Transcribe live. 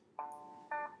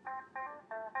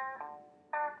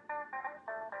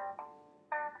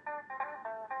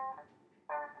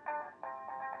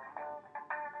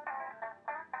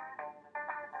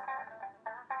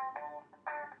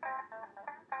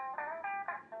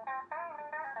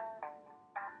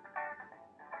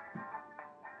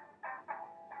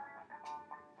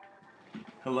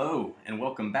Hello, and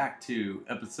welcome back to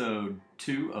episode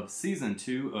 2 of season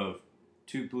 2 of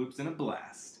Two Bloops and a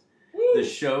Blast, the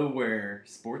show where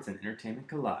sports and entertainment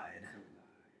collide.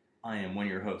 I am one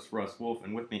of your hosts, Russ Wolf,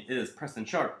 and with me is Preston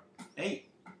Sharp. Hey.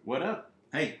 What up?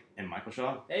 Hey. And Michael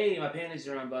Shaw. Hey, my panties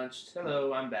are unbunched.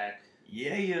 Hello, I'm back.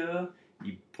 Yeah.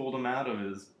 You pulled him out of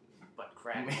his Butt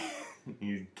crack.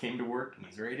 He came to work and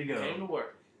he's ready to go. Came to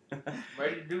work.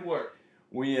 Ready to do work.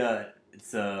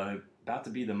 It's about to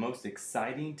be the most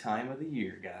exciting time of the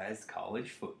year, guys. College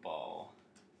football.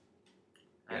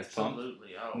 You guys pumped? Absolutely.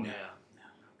 Oh, No.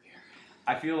 yeah.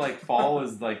 I feel like fall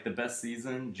is like the best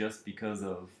season just because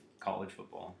of college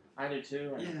football. I do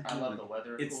too. Yeah, I love the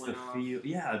weather. It's cooling the off, feel,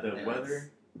 the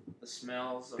weather, the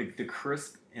smells. Of, the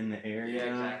crisp in the air. yeah,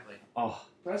 exactly. Oh,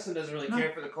 Preston doesn't really No.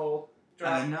 care for the cold.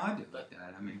 Dry. No, I do like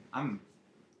that. I mean, I'm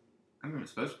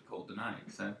supposed to be cold tonight,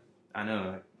 so I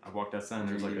know. I walked outside and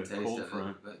there's like a cold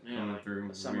front Yeah, coming like through.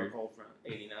 a summer Weird. cold front.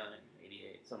 89,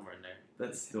 88, somewhere in there.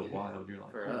 That's still wild. You're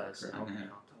like, For holy us, crap. in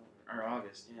October or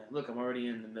August. Yeah. Look, I'm already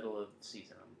in the middle of the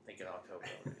season. I'm thinking October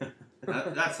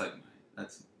already.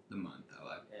 that's the month I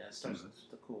like. Yeah, it starts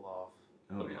to cool off.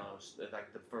 Oh, the yeah. most.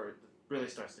 Like the fur really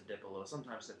starts to dip a little.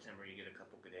 Sometimes September you get a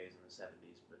couple good days in the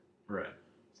 70s, but Right.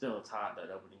 still it's hot that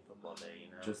opening football day.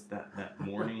 You know. Just that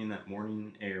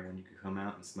morning air when you could come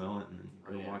out and smell it and then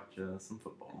Oh, go yeah. watch some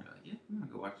football. Yeah, I'm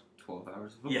gonna go watch 12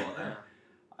 hours of football. Yeah. Now.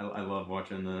 I love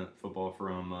watching the football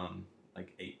from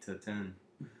like 8 to 10.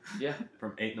 Yeah.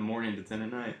 From 8 in the morning to 10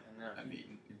 at night. I know. I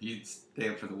mean, if you stay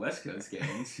up for the West Coast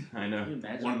games, I know. Can you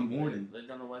imagine 1 in the if we morning.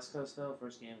 lived on the West Coast though?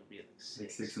 First game would be at like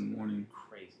 6. 6 in the morning.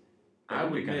 Crazy. That I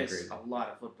would be would kinda miss crazy. a lot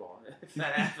of football if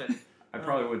that happened. I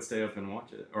probably would stay up and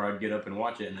watch it. Or I'd get up and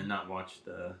watch it and then not watch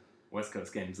the West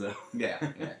Coast games, though.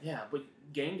 Yeah. Yeah, but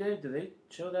game day, do they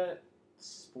show that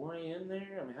 4 a.m.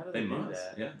 there? I mean, how do they, They do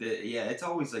must, that? yeah. It's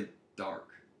always like dark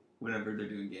whenever they're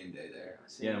doing game day there.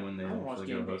 See, Yeah, when they I don't watch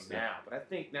actually go game days host it. now, but I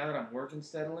think now that I'm working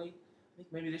steadily, I think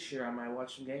maybe this year I might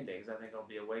watch some game days. I think I'll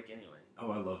be awake anyway.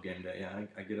 Oh, I love game day. Yeah,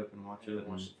 I get up and watch I it. haven't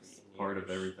And watched it it's for part of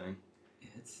years. everything. Yeah,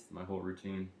 it's My whole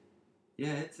routine. Do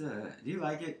you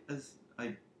like it as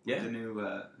like Yeah. the new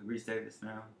Reese Davis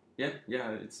now?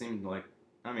 Yeah, it seemed like,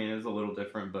 I mean, it was a little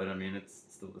different, but I mean, it's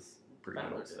still this pretty good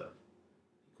Fowler old did. stuff.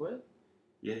 You quit?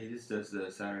 Yeah, he just does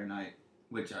the Saturday night,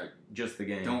 which I Just the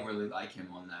game. don't really like him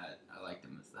on that. I liked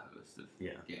him as the host of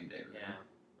Yeah. Game Day. Really. Yeah.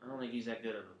 I don't think he's that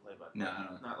good of a play-by-play. No, I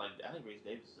don't. Not like I think Reese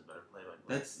Davis is a better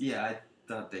play-by-play. I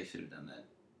thought they should have done that.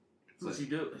 What's he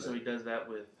do? So he does that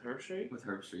with Herbstreit? With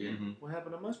Herbstreit, yeah. Mhm. What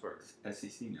happened to Musburger?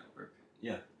 SEC Network.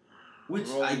 Yeah. Which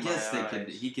Roll I my guess eyes.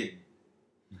 he could.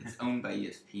 It's owned by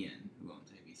ESPN, who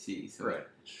owns ABC. So Right.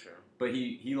 Sure. But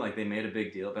he like, they made a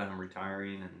big deal about him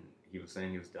retiring, and he was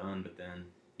saying he was done, but then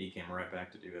he came right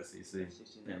back to do SEC.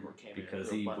 SEC Network came Because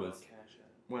in and he threw a bundle was- of cash at it.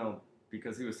 Well,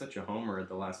 because he was such a homer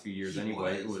the last few years He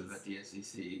anyway, it was was, at the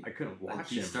SEC. I couldn't Like, watch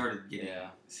he him. started getting Yeah.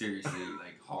 seriously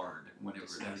like hard whenever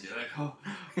they would be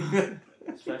like,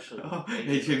 Especially oh, with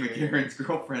AJ McCarron's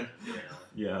girlfriend. Yeah.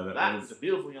 Yeah, That that was a was,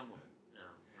 beautiful young woman. Yeah.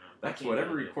 that's I what can't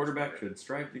every believe it. quarterback should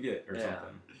strive to get, or Yeah.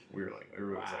 something. We were like,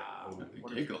 everyone was Wow. like, oh.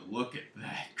 What Take a look at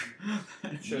that.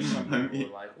 I'm sure some I people mean,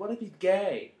 were like, what if he's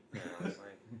gay? You know, it's like,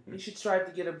 he should strive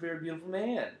to get a very beautiful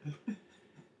man.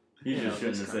 He You know, just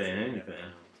shouldn't this have said country,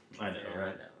 anything. I know, Yeah,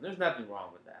 right? I know. There's nothing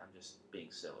wrong with that. I'm just being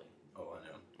silly. Oh, I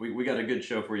know. We got a good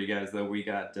show for you guys, though. We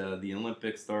got the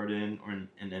Olympics starting and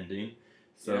ending.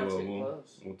 So Yeah, it's getting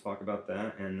close. we'll talk about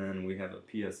that, and then we have a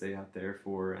PSA out there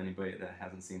for anybody that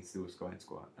hasn't seen Suicide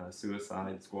Squad.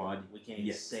 We can't even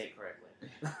yet. say it correctly.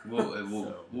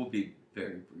 We'll be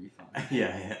very brief on it.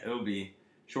 yeah, it'll be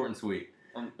short and sweet.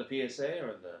 On the PSA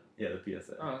or the... Yeah, the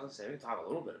PSA. Oh, I was going to say, we can talk a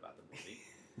little bit about the movie.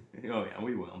 Oh yeah,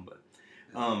 we will. But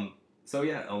so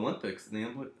yeah, Olympics.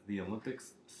 The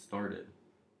Olympics started.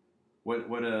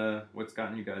 What's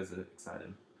gotten you guys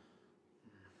excited?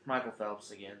 Michael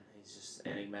Phelps again. He's just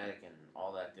enigmatic and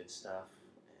all that good stuff.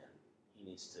 And he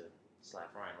needs to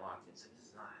slap Ryan Lochte and say, this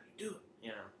is not how you do it. You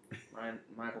know,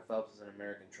 Michael Phelps is an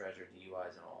American treasure,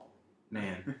 DUIs and all.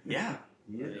 Man, yeah,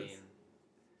 he I is. mean,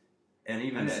 And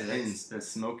even I know, that's-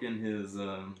 smoking his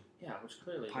yeah, which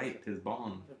clearly pipe, his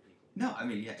bomb, other people. No, I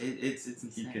mean, yeah, it's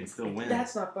insane. he can still If win.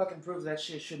 that's not fucking proof that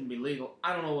shit shouldn't be legal,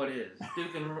 I don't know what is.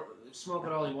 Dude can smoke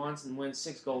it all he wants and win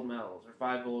 6 gold medals or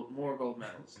 5 more gold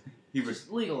medals. He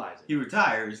Just legalize it. he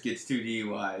retires, gets 2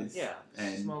 DUIs, Yeah,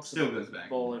 and smokes still a goes back.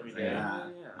 bowl every It's day. like, ah,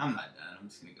 Yeah. I'm not done. I'm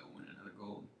just gonna go win another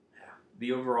gold.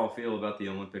 The overall feel about the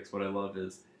Olympics, what I love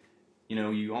is, you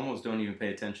know, you almost don't even pay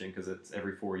attention because it's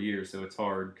every 4 years, so it's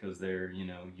hard because they're, you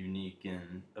know, unique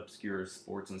and obscure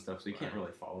sports and stuff, so you can't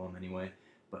really follow them anyway.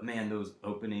 But man, those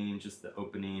opening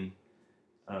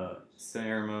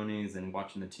ceremonies and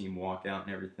watching the team walk out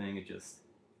and everything. It just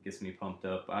gets me pumped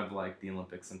up. I've liked the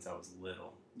Olympics since I was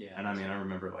little. Yeah. And I mean, I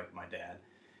remember like my dad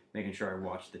making sure I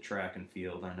watched the track and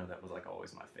field. I know that was like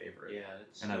always my favorite. Yeah.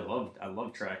 And I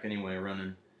loved track anyway,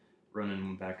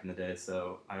 running back in the day.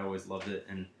 So I always loved it.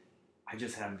 And I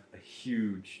just have a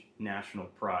huge national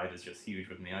pride is just huge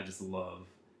with me. I just love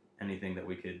anything that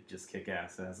we could just kick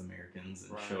ass as Americans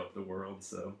and show up the world.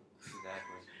 So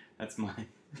exactly. That's my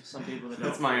some people that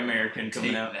that's don't my feel American Take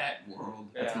coming out. that world.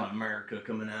 That's my America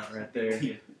coming out right there.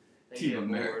 They Team get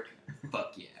America. bored.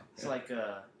 Fuck yeah. It's like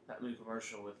that new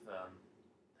commercial with that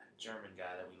German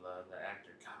guy that we love, that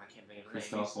actor. God, I can't think of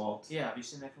his name. Christoph Waltz. Yeah, have you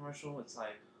seen that commercial? It's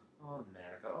like, oh,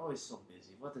 America, always so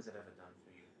busy. What has it ever done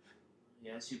for you?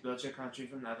 Yes, you built your country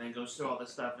from nothing. Goes through all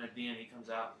this stuff, and at the end he comes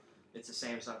out. It's a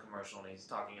Samsung commercial, and he's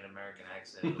talking in an American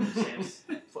accent.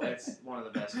 It's one of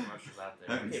the best commercials out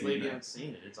there. I can't believe you haven't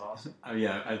seen it. It's awesome. Oh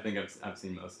yeah, I think I've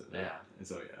seen most of it. Yeah. And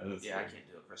so yeah. I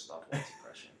can't do a Christoph Waltz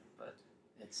impression, but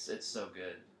it's so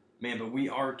good. Man, but we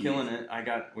are killing it.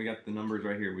 We got the numbers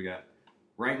right here. We got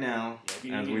right now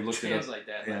as we looked it up. Like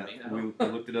that, Yeah, we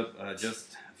looked it up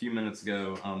just a few minutes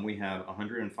ago. We have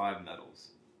 105 medals.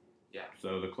 Yeah.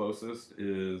 So the closest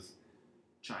is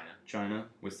China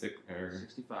with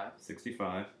 65.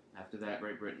 65. After that,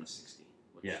 Great Britain was 60.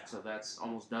 So that's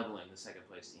almost doubling the second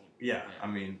place team. Yeah, I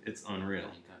mean, it's unreal.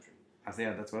 Country. I say,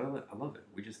 yeah, that's why I love it.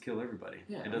 We just kill everybody.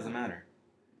 Yeah, it doesn't matter.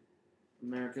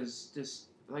 America's just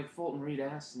like Fulton Reed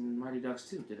asked in Mighty Ducks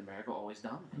 2. Did America always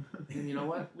dominate? And you know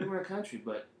what? We were a country,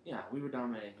 but yeah, we were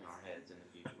dominating in our heads in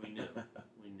the future.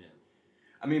 We knew.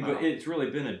 I mean, but it's really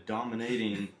been a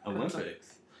dominating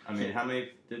Olympics. I mean, how many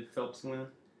did Phelps win?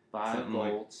 5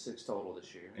 gold, 6 total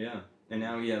this year. Yeah, and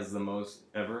now he has the most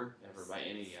ever by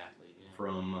any athlete. Yeah.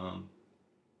 From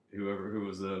who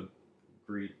was a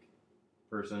Greek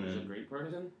person. Was a Greek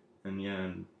person? And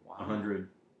and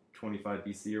 125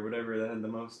 BC or whatever that had the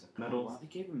most medals. Wow, they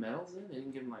gave him medals then? They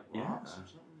didn't give him like rocks or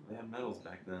something? They had medals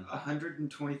back then.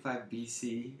 125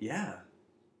 BC? Yeah.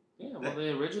 Yeah, well,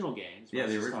 the original games. Yeah,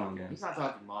 the original games. He's not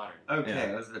talking modern.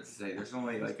 Okay, I was about to say, there's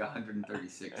only like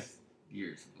 136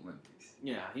 years of Olympics.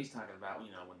 Yeah, he's talking about, when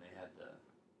they had the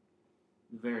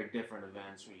very different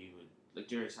events where you would, like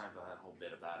Jerry Seinfeld had a whole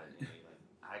bit about it.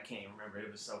 I can't even remember.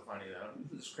 It was so funny though.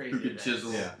 It was crazy. Who could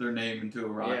chisel their name into a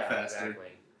rock faster?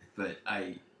 Exactly. But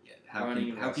how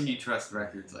can you trust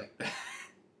records like that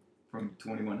from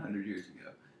 2,100 years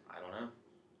ago? I don't know.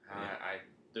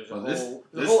 There's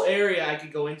This whole area I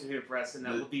could go into here, Preston,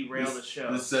 that will derail the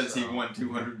show. This says he won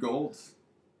 200 golds.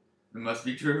 It must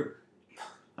be true.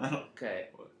 Okay.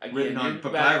 Again, Written on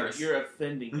papyrus. You're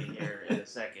offending me here in a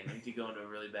second. You could go into a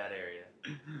really bad area.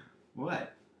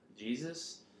 What?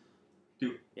 Jesus?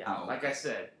 Yeah. Oh. Like I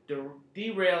said,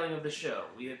 derailing of the show.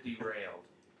 We have derailed.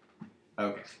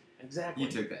 Okay. Exactly.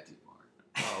 You took that too far.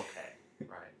 Oh, okay.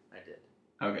 Right. I did.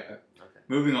 Okay.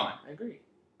 Moving on. I agree.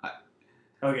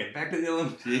 Okay, back to the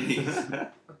Olympics.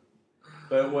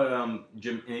 But what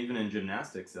even in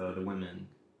gymnastics, the women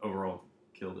overall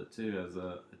killed it too. As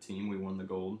a team, we won the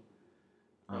gold.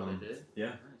 They did?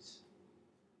 Yeah. Nice.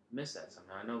 Missed that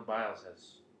somehow. I know Biles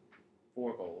has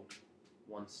 4 gold,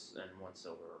 1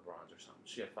 silver or bronze or something.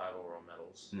 She had 5 overall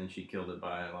medals. And then she killed it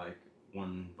by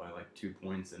 2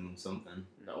 points and something.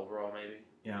 In the overall, maybe?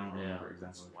 Yeah, I don't remember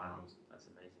exactly. Wow, that's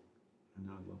amazing. I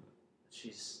know, I love it.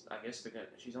 I guess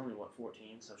she's only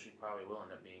 14, so she probably will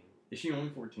end up being. Is she only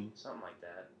 14? Something like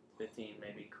that. 15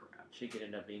 maybe. Crap. She could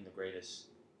end up being the greatest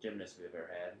gymnast we've ever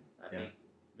had. I think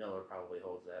Miller probably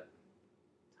holds that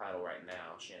title right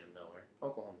now. Shannon Miller,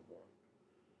 Oklahoma born.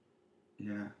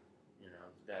 Yeah.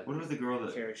 That. What was the girl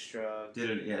that Carrie Strug did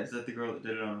it? Yeah, is that the girl that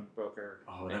did it on? Broke her.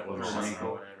 Oh, that was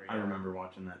ankle. I remember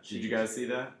watching that. Did you guys see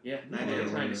that? Yeah,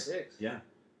 96. Yeah.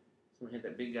 Someone hit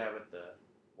that big guy with the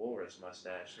walrus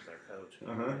mustache as our coach. I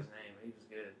remember his name. He was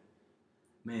good.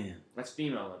 Man. That's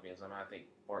female Olympians. I think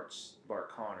Bart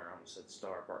Connor, I almost said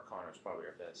Star. Bart Connor is probably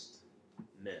our best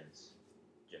men's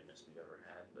gymnast we've ever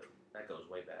had, but that goes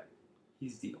way back.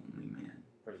 He's the only man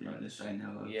gymnast I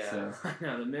know of. Yeah, so.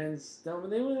 the men's, they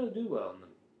don't do well.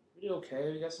 We did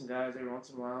okay. We got some guys every once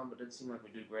in a while, but it didn't seem like we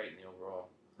do great in the overall.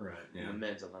 Right, yeah. In the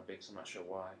men's Olympics, I'm not sure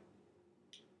why.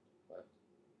 But.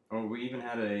 Oh, we even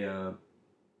had a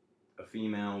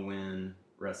female win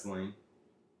wrestling.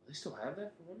 They still have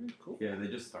that for women? Cool. Yeah, they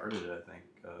just started it, I think,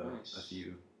 nice. a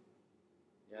few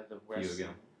wrestling.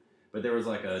 ago. But there was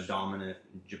like a dominant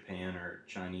Japan or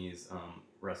Chinese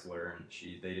wrestler, and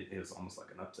it was almost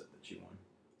like an upset that she won.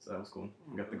 So that was cool.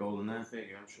 We got the gold in that. I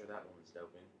figure. I'm sure that woman's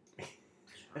doping.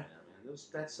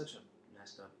 That's such a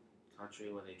messed up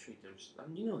country where they treat their.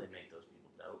 They make those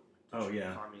people dope. Oh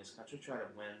yeah. Communist country try to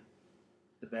win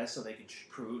the best so they could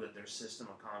prove that their system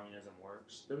of communism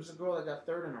works. There was a girl that got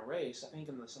third in a race, I think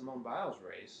in the Simone Biles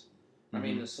race. I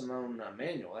mean, the Simone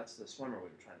Manuel, that's the swimmer we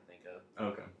were trying to think of.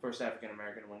 Okay. First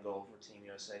African-American to win gold for Team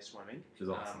USA swimming. Which is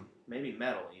awesome. Maybe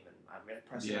medal, even. I mean,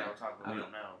 Preston and I were talking about we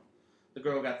don't know. The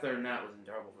girl who got third in that was in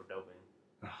trouble for doping.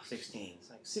 16. It's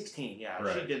like 16, yeah.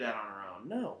 Right. She did that on her own.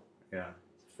 No. Yeah.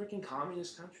 It's a freaking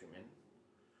communist country, man.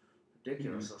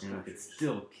 Ridiculous, those countries. We could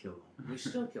still kill them. We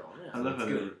still kill them, yeah. I love how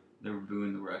they were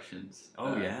booing the Russians.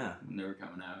 Oh, yeah. When they were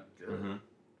coming out.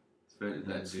 Mm-hmm.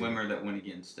 That swimmer that went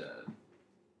against...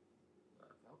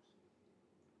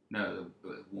 No,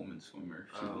 the woman swimmer.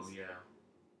 She was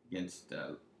against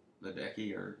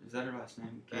Ledecky, or is that her last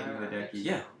name? Katie Ledecky.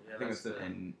 Yeah, I think that's it.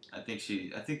 And I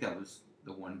think that was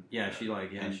the one. Yeah, she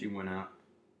went out.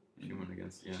 She went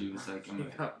against. Yeah. She was like, she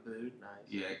got booed. Nice.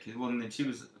 Yeah, and then she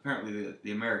was apparently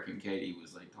the American Katie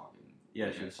was like talking. Yeah,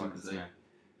 she was talking smack.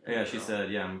 Yeah, she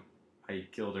said, I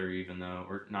killed her even though,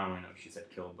 or not only know she said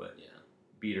kill, but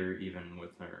beat her even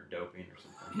with her doping or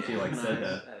something. She said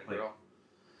that. Girl.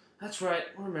 That's right.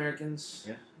 We're Americans.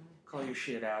 Yeah. Call your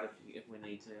shit out if we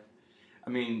need to. I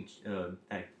mean,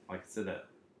 like I said, that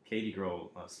Katie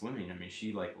girl swimming. I mean,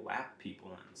 she lapped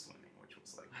people in swimming, which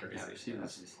was crazy.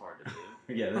 That's just hard to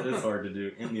do. Yeah, that is hard to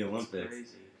do in the Olympics.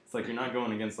 Crazy. It's like you're not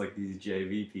going against these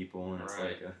JV people, and it's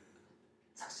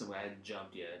That's the way I hadn't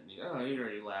jumped yet. You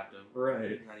already lapped him.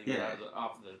 Right. Not even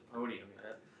off the podium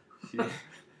yet.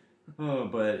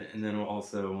 And then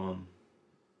also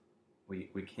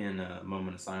we can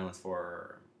moment of silence for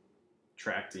our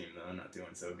track team though, not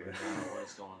doing so good. I don't know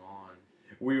what's going on.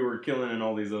 We were killing in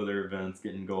all these other events,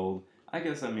 getting gold. I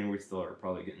guess we still are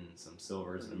probably getting some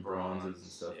silvers and bronzes and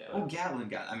stuff. Yeah. Oh, Gatlin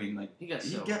got. I mean, he got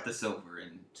the silver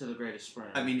in to the greatest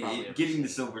sprint. I mean, getting the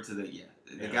silver to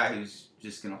the guy who's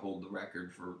just gonna hold the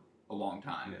record for a long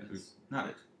time. Yeah, it's not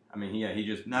it. I mean, he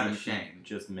just not a shame.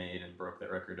 Just made and broke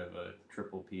that record of a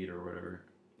triple Pete or whatever.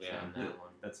 Yeah, so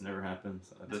that's never happened.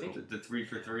 So the 3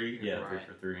 for 3. Yeah, right.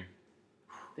 3 for 3.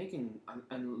 Thinking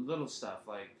on little stuff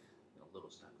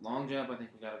long jump, I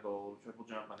think we got a gold. Triple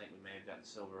jump, I think we may have gotten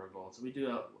silver or gold. So we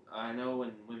do. I know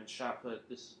in women's shot put,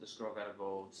 this girl got a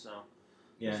gold. So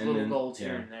there's little golds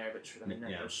here and there, but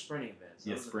those sprinting events.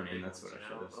 Yeah, sprinting. That's what it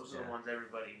is. Those are the ones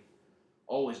everybody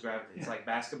always gravitates. It's like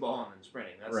basketball and then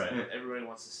sprinting. That's what everybody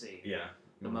wants to see. Yeah.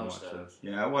 The most of those.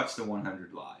 Yeah, I watched the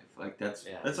 100 live. That's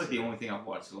the only thing I've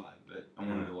watched live, but I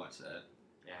wanted to watch that.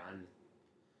 Yeah, and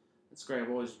it's great. I've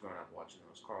always grown up watching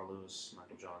those. Carl Lewis,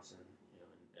 Michael Johnson,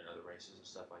 and other races and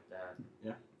stuff like that.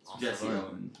 Yeah. Jesse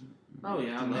Owens. Oh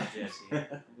yeah, I love Jesse.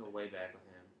 I go way back with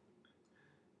him.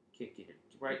 Kick it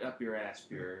right up your ass,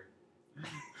 Fuhrer.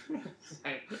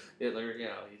 Hitler,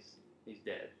 he's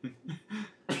dead.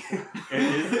 I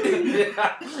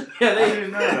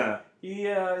didn't know that.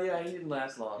 Yeah, he didn't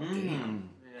last long.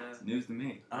 Yeah, it's news to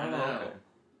me. I know. Okay.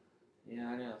 Yeah,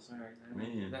 I know. Sorry, I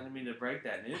didn't mean to break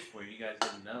that news for you. You guys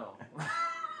didn't know.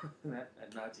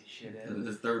 that Nazi shit is.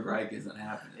 The Third Reich isn't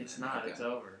happening. It's not. Okay. It's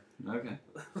over. Okay.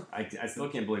 I still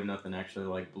can't believe nothing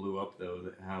actually blew up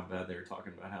though. How bad they were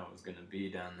talking about how it was going to be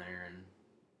down there in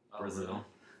Brazil. Really?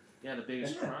 Yeah, the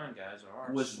biggest crime guys are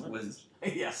ours. Was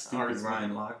stupid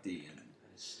Ryan Lochte and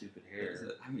his stupid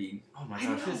hair. I mean, oh my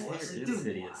gosh, his hair is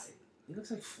hideous. He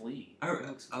looks like Flea. I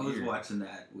was watching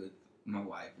that with my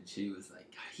wife, and she was like,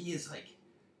 God, he is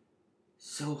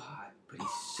so hot, but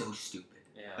he's so stupid.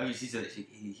 Yeah. I mean, she said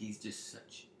he's just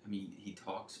such. I mean, he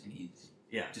talks and he's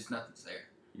just nothing's there.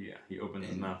 Yeah, he opens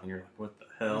his mouth and you're like, what the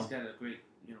hell? He's got a great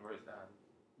university.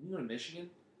 You go to Michigan?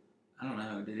 I don't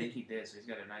know. Did I think he did. So he's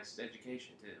got a nice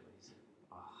education too. But he's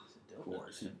a dope. Of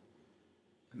course.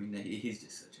 I mean, he's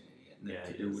just such an idiot.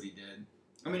 Yeah, to do what he did.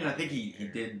 I mean, I think he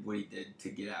did what he did to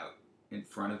get out in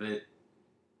front of it,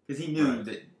 because he knew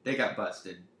that they got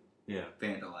busted. Yeah.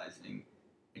 Vandalizing,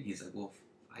 and he's like, well,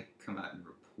 if I come out and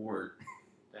report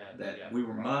that we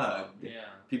were mugged,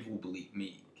 people will believe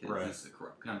me because this is a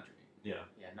corrupt country. Yeah,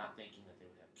 not thinking that they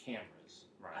would have cameras,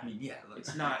 right? I mean, look,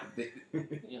 it's not,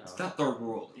 it's not third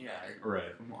world. Yeah,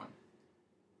 right. Come on.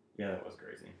 Yeah, that was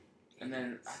crazy. And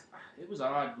then it was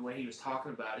odd the way he was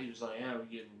talking about it. He was like, "Yeah, we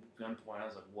get gunpoint." I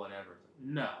was like, "Whatever."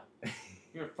 No,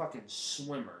 you're a fucking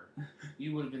swimmer.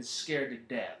 You would have been scared to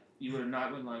death. You would have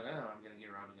not been like, "Oh, I'm gonna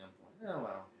get robbed at gunpoint." Oh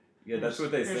well. Yeah, that's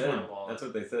what they said. That's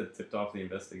what they said. Tipped off the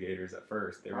investigators at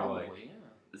first. They were like,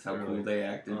 "That's how cool they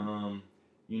acted."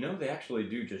 They actually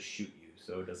do just shoot you,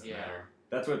 so it doesn't matter.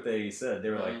 That's what they said. They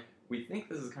were like, we think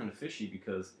this is kind of fishy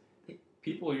because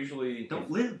people usually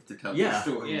don't live to tell these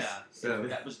stories. Yeah. So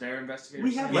that was their investigation.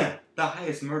 we have the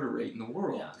highest murder rate in the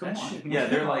world. Yeah, Come on. Yeah,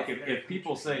 they're like, if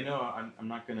people say, no, I'm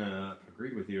not going to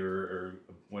agree with you or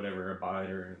whatever, abide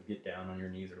or get down on your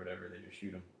knees or whatever, they just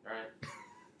shoot them. Right.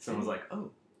 Someone's like, oh.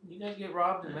 You guys get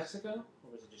robbed in Mexico?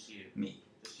 Or was it just you? Me.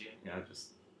 Just you? Yeah,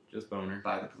 just boner.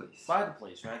 By the police. By the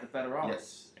police, right? The federal.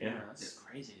 Yes. Yeah. That's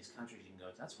crazy, these countries you can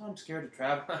go to. That's why I'm scared to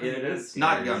travel. It is.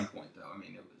 Not gunpoint, though. I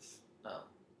mean, it was... Oh.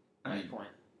 I mean, point.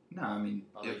 No, I mean,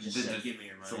 they just said, give me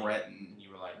your money. Threaten. And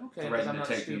you were like, okay, threaten to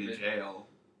take me to jail.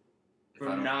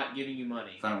 For not giving you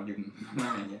money. If I don't give them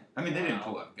money, yeah. I mean, they didn't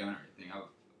pull out a gun or anything.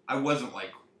 I wasn't,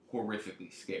 like,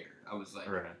 horrifically scared. I was like...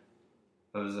 Right.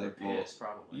 I was like, well, yes,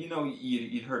 probably. You know,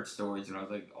 you'd heard stories, and I was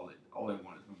like, all they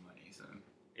want is my money, so...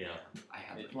 Yeah. I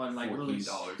had it like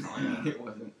 $14 on me. It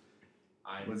wasn't...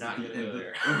 I'm not going to go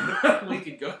there. We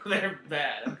could go there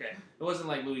bad. Okay. It wasn't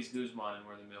like Luis Guzman and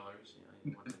We're the Millers. You know,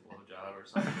 he wanted a blowjob or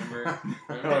something.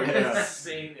 Remember that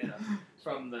scene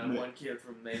from the one kid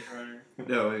from Maze Runner?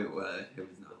 No, it was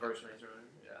not. The first Maze Runner?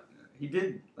 Yeah. He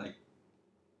did, like,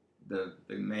 the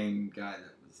main guy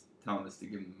that was telling us to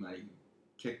give him money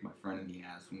kicked my friend in the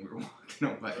ass when we were walking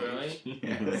away. Really?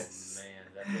 Yes. Oh,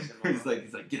 man. That he's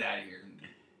like, get out of here. And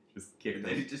just kicked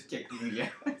him. He just kicked him in the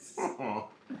ass.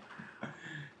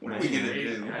 What are we going to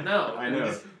do? I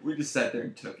know. We just sat there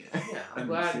and took it. Yeah, I'm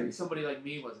glad somebody like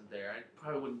me wasn't there. I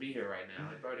probably wouldn't be here right now.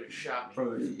 I'd probably have shot me.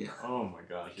 Probably, yeah. Oh my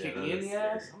gosh. Kick me in the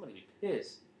ass? I'm going to be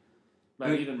pissed.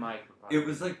 But even Mike would probably... It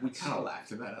was like, we kind of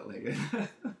laughed about it later.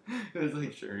 It was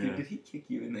like, sure, dude, did he kick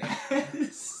you in the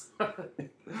ass?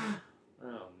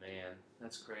 Oh, man.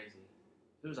 That's crazy.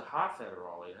 If it was a hot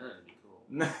federale, then it'd be cool.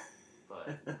 But,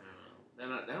 I don't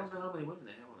know. I don't know how many women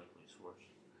they have on the police force.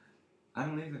 I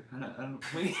don't either. I don't.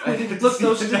 I didn't look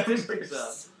those statistics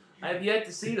up. I have yet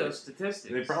to see those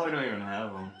statistics. They probably don't even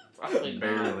have them. Probably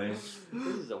barely. This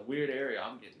is a weird area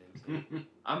I'm getting into.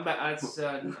 I'm not.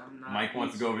 Mike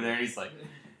wants to go over there, and he's like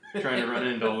trying to run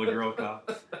into all the girl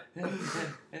cops.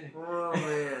 Hey. Oh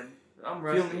man, I'm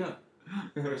rusty. Feel me up.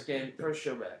 First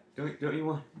show back. Don't you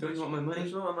want my money? Don't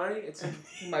you want my money? It's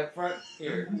in my front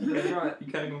here. It's in my front.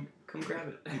 You gotta come grab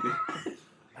it.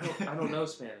 I don't know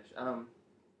Spanish.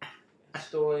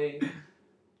 Estoy.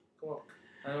 Cool.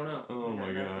 I don't know. Oh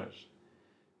my gosh.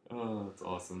 Oh, that's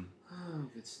awesome. Oh,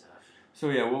 good stuff. So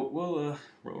yeah, we'll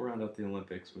round up the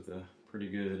Olympics with a pretty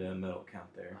good medal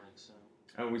count there. I think so.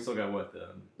 Oh, we still got what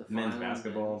the men's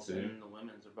basketball too. And the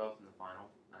women's are both in the final.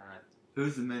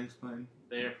 Who's the men's playing?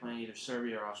 They are playing either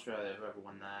Serbia or Australia, whoever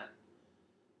won that.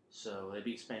 So they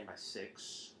beat Spain by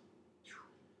 6.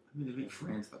 I mean, they beat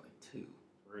France by like 2.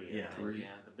 3. Yeah, 3. Yeah,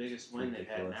 the biggest win they've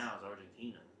had now is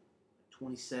Argentina.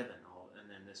 27 all, and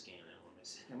then this game they won by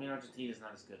 6. I mean, Argentina's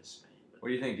not as good as Spain. But What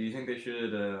do you think? Do you think they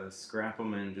should scrap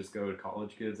them and just go to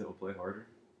college kids that will play harder?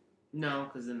 no,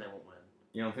 because then they won't win.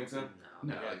 You don't think so?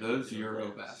 No, those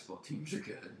Euro basketball teams are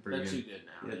good. They're too good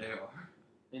now. Yeah, they are.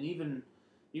 And even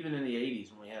in the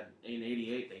 80s, when we had in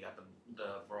 '88, they got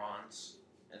the bronze,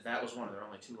 and that was one of their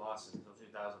only 2 losses until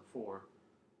 2004.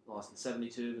 They lost in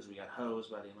 '72 because we got hosed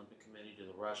by the Olympic Committee to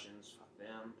the Russians, fuck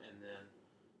them, and then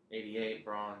 '88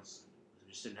 bronze because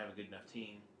we just didn't have a good enough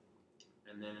team.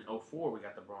 And then in '04 we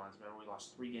got the bronze. Remember, we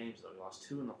lost 3 games though. We lost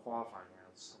 2 in the qualifying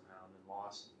rounds somehow, and then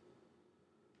lost,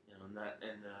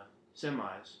 in the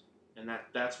semis. And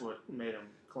that's what made him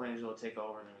Colangelo take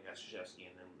over, and then we got Krzyzewski,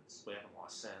 and then we haven't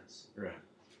lost since. Right.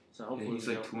 So hopefully he's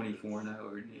like 24 now,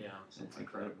 or yeah, that's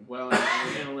incredible. Well,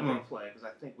 in Olympic play, because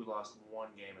I think we lost 1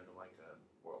 game into like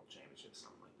a world championship,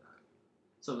 something like that.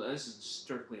 So this is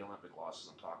strictly Olympic losses.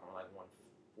 I'm talking like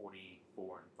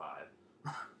 144 and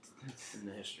 5 in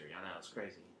the history. I know, it's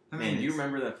crazy. I mean, do you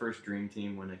remember that first Dream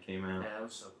Team when it came out? Yeah, it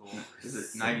was so cool. Is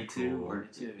it 92 cool. or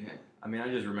 92? Yeah. I mean, I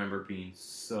just remember being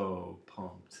so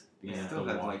pumped. Being I able still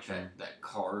to have like watch them. that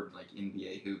card, like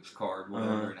NBA hoops card,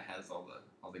 whatever, and it has all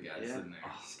the guys Yeah. in there. Oh,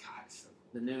 God, it's so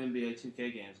cool. The new NBA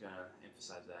 2K game is gonna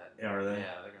emphasize that. Yeah, are they?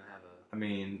 Yeah, they're gonna have a I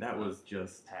mean, that was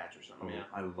just. patch or something. Oh, Yeah.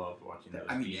 I loved watching those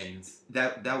I mean, beatings.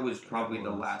 That was probably It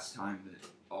the was. last time that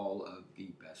all of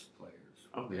the best players.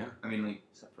 Oh yeah. I mean, like,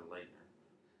 Except for Leitner.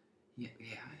 yeah.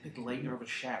 I picked Leitner over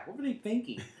Shaq. What were they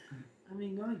thinking? I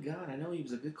mean, my God, I know he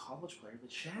was a good college player, but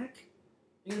Shaq?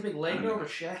 You're gonna pick Leitner over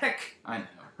Shaq? I know.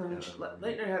 I mean,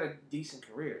 Leitner had a decent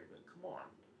career, but come on.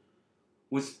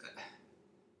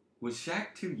 Was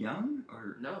Shaq too young,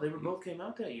 or No, they both came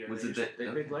out that year. was they it that they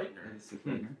okay. picked Leitner.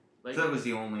 So that was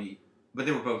the only, but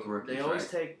they were both rookies. They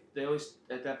always right?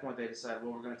 at that point they decided,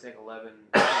 well, we're going to take 11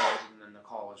 players and then the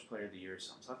college player of the year or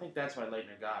something. So I think that's why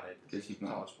Leitner got it, because he's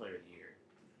college player of the year.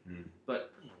 Hmm.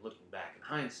 But looking back in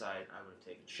hindsight, I would have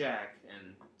taken Shaq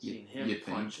and seen him you'd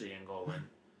punch the end goal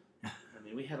in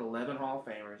mean, we had 11 Hall of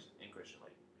Famers and Christian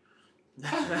Lake.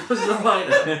 That was the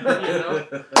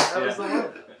lineup. That was the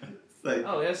lineup. Like,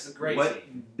 oh, that's a great what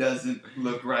team. doesn't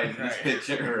look right in this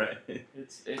picture? Right.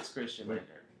 It's Christian Lake.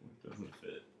 It doesn't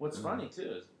fit. What's funny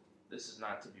too is this is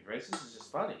not to be racist. This is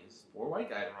just funny. It's 4 white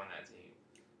guys run that team.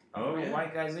 Oh, no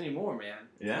white guys anymore, man.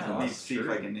 Yeah, At least see if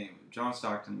I can name them. John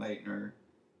Stockton, Leitner,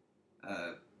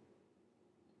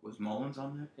 was Mullins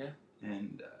on that? Yeah.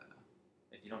 And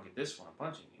if you don't get this one, I'm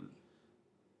punching you.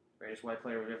 Greatest white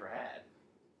player we've ever had.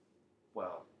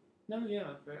 Well, no, yeah,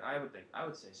 I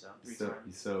would say so. 3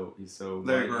 times. He's so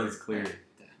Larry light, Bird. he's clear.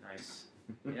 Nice.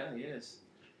 Yeah, he is.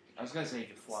 I was gonna say he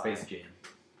could fly. Space Jam.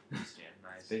 Space Jam,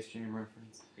 nice. Space Jam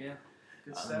reference. Yeah,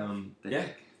 good stuff. yeah,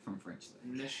 from French.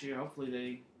 And this year, hopefully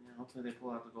they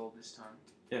pull out the gold this time.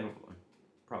 Yeah, hopefully.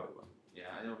 Probably will.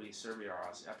 Yeah, it'll be Serbia or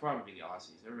Aussie. I'll probably be the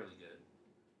Aussies. They're really good.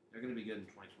 They're going to be good in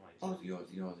 2020.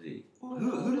 Aussie.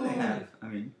 Who do they have? I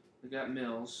mean, they've got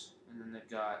Mills, and then they've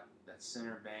got that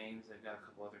center Baines. They've got a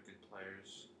couple other good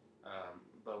players.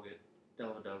 Bogut,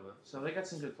 Dellavedova. So they got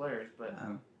some good players, but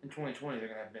in 2020 they're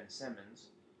going to have Ben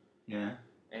Simmons. Yeah.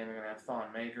 And they're going to have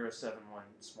Thon Maker, a 7'1"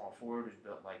 small forward who's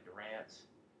built like Durant.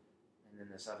 And then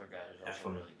this other guy who's also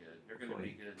really good. They're going to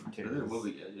be good. They will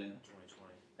be good, yeah.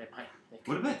 2020. They could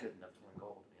what about be good enough to win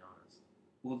gold, to be honest.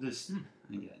 Well, does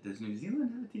New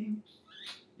Zealand have a team?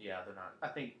 Yeah, they're not.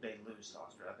 I think they lose to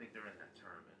Australia. I think they're in that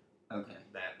tournament. Okay.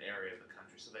 That area of the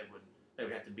country, so they would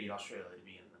have to beat Australia to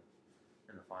be in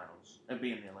the finals and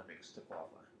be in the Olympics to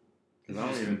qualify. Because I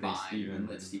don't even think Steven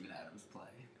let Steven Adams play.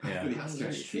 Yeah, that's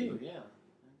true. Yeah,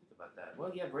 I didn't think about that.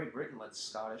 Well, yeah, Great Britain lets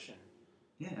Scottish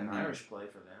and Irish play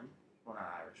for them. Well, not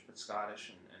Irish, but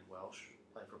Scottish and Welsh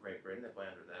play for Great Britain. They play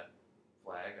under that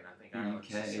flag, and I think Ireland's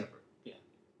separate. Yeah.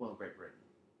 Well, Great Britain.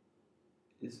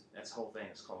 That's the whole thing.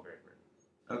 It's called Great Britain.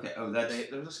 Okay. Oh,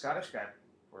 there was a Scottish guy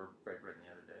for Great Britain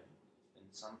the other day in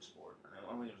some sport. I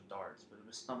don't think it was darts, but it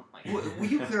was something like that. Will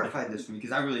you clarify this for me?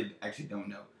 Because I really actually don't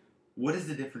know. What is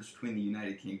the difference between the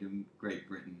United Kingdom, Great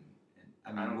Britain,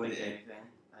 and I don't think anything.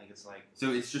 I think it's like...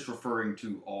 So it's just referring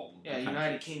to all of the countries.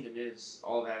 United Kingdom is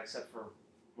all that except for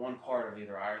one part of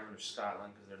either Ireland or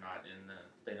Scotland because they're not in the...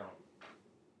 They don't...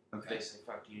 Okay. They say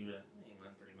fuck you to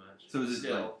England pretty much. So is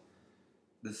it like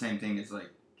the same thing as like...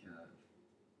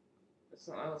 It's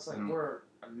like we're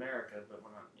America, but we're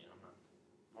not, not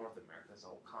North America. That's the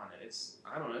whole continent.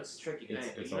 I don't know, it's a tricky thing.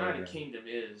 The United Kingdom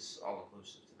is all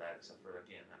inclusive to that, except for,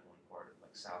 again, that one part of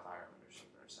like South Ireland or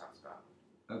something, or South Scotland.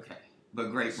 Okay.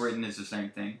 But Great Britain is the same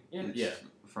thing? Yeah. It's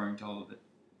referring to all of it?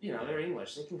 They're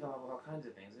English. They can come up with all kinds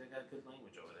of things. They've got good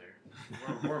language over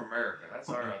there. We're America. That's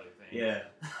our other thing. Yeah.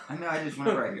 I know, I just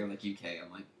whenever I hear like UK,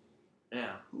 I'm like,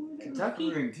 yeah. Who are they Kentucky?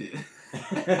 referring to?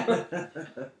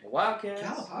 Wildcats.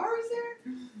 Calipari's there?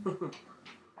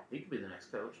 He could be the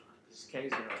next coach. Because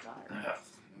Kay's going to retire.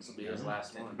 This will be his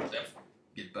last one.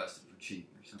 Get busted for cheating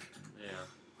or something.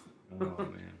 Yeah. Oh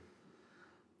man.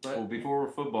 Well, before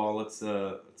football, let's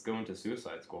go into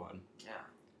Suicide Squad. Yeah.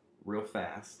 Real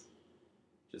fast,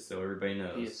 just so everybody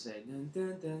knows. You say dun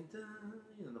dun dun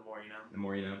dun. The more you know. The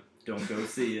more you know. Don't go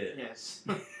see it. Yes.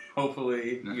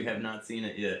 Hopefully, you have not seen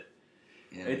it yet.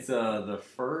 Yeah. It's the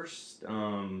first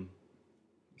in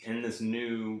this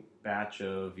new batch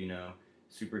of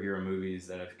superhero movies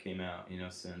that have came out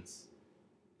since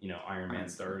Iron Man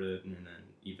started, and then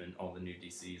even all the new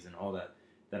DCs and all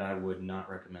that I would not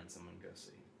recommend someone go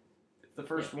see. It's the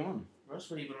first one. Russ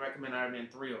would even recommend Iron Man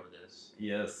 3 over this.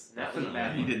 Yes, that was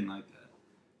bad. He didn't like that.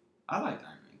 I liked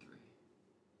Iron Man 3.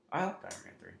 I liked Iron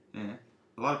Man 3. Yeah,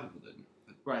 a lot of people didn't.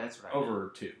 Right, that's right.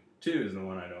 Over 2. 2 is the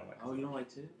one I don't like. Oh, you don't like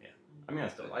 2? Yeah. I mean, I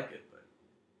still like it, but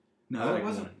no, it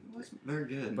wasn't very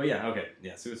good. But yeah, okay,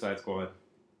 yeah, Suicide Squad,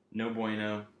 no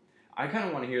bueno. I kind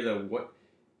of want to hear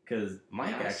because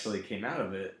Mike actually came out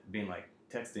of it being like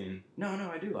texting. No,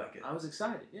 I do like it. I was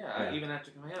excited. Yeah. Even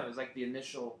after coming out, it was like the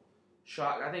initial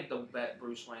shock. I think that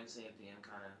Bruce Wayne scene at the end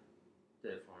kind of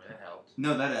did it for me. That helped.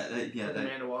 No, that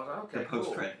Amanda was like, okay, the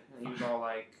post credit. And he was all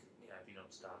like, if you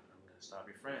don't stop, I'm gonna stop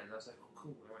your friends. I was like, oh,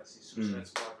 cool. I want to see Suicide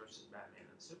Squad versus Batman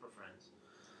and Super Friends.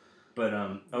 But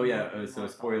so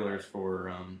spoilers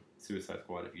for Suicide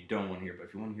Squad if you don't want to hear, but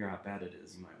if you want to hear how bad it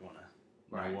is, you might want to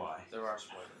know why. There are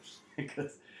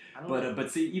spoilers.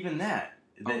 But see, even that.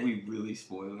 Are we really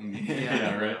spoiling it?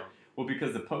 Yeah, right. Well,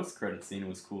 because the post-credit scene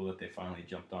was cool that they finally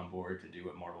jumped on board to do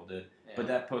what Marvel did. Yeah. But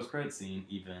that post-credit scene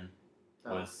even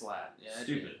was flat. Yeah,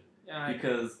 stupid. Yeah,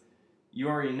 because you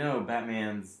already know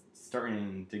Batman's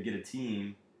starting to get a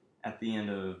team at the end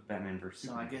of Batman vs.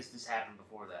 Superman. So I guess this happened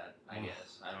before that, I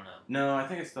guess. I don't know. No, I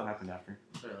think it still happened after.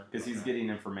 Really? Because he's getting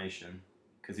information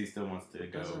because he still wants to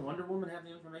go. Doesn't Wonder Woman have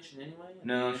the information anyway?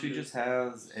 No, she just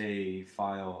has a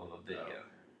file of a video.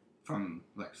 From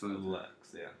Lex Luthor. Lex,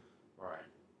 yeah. Right.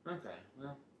 Okay,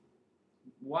 well,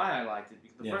 why I liked it,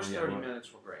 because the first 30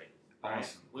 minutes were great. Right?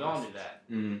 Awesome. We all knew that.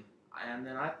 Mm-hmm. And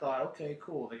then I thought, okay,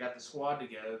 cool, they got the squad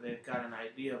together, they've got an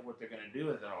idea of what they're going to do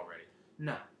with it already.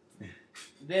 No.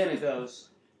 Then it goes,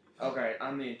 okay,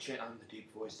 I'm the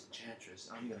deep-voiced enchantress,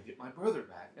 I'm going to get my brother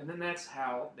back. And then that's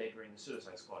how they bring the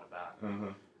Suicide Squad about.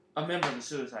 Uh-huh. A member of the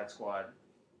Suicide Squad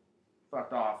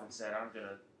fucked off and said, I'm going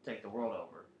to take the world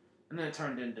over. And then it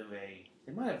turned into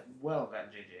it might have well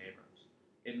gotten J.J. Abrams.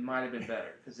 It might have been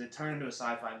better, because it turned into a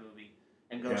sci-fi movie,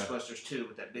 and Ghostbusters 2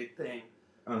 with that big thing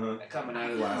coming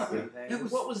out of the fucking thing.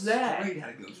 What was that? Straight out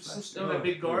of Ghostbusters. That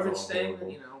big garbage thing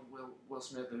that, Will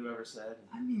Smith or whoever said.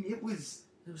 I mean, it was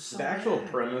so the actual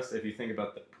bad. premise, if you think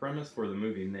about the premise for the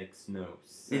movie, makes no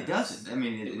sense. It doesn't. I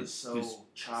mean, it was so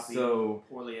choppy, so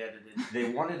poorly edited. They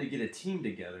wanted to get a team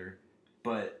together,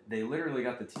 but they literally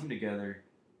got the team together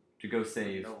to go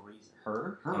save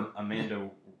her. Amanda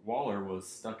Waller was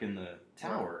stuck in the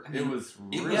tower. I mean, it was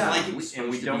like it was and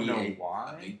we don't know a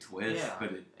why. A big twist,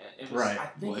 but it was, I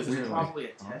think it was probably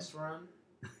a test run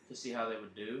to see how they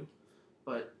would do,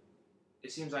 but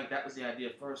it seems like that was the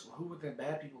idea first. Well, who were the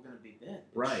bad people going to be then?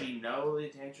 Did she know the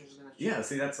Enchantress was going to? Yeah,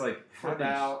 see, that's like how did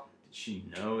out. Did she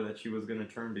know that she was going to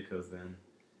turn? Because then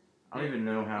I don't even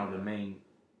know how the main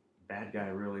bad guy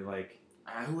really like.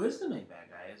 Who is the main bad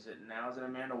guy? Is it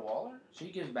Amanda Waller?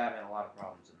 She gives Batman a lot of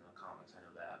problems in the comics. I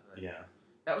know that. But yeah.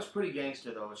 That was pretty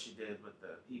gangster though what she did with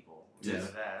the people. Yeah.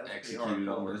 That executed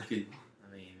all those people.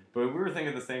 I mean, but we were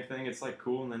thinking the same thing. It's like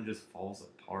cool, and then just falls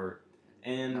apart.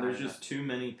 And there's just too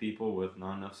many people with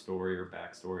not enough story or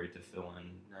backstory to fill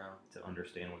in to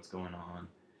understand what's going on.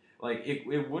 Like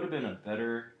it would have been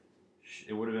better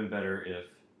if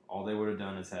all they would have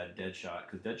done is had Deadshot,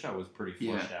 because Deadshot was pretty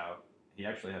fleshed out. He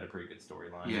actually had a pretty good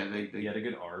storyline. Yeah, he had a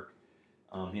good arc.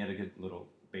 He had a good little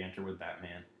banter with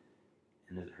Batman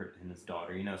and his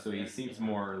daughter. So he seems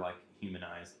more like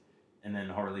humanized. And then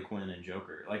Harley Quinn and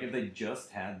Joker. Like if they just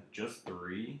had just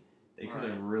three, they could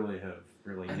have really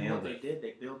nailed it. They did.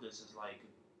 They built this as like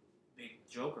a big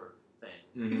Joker thing.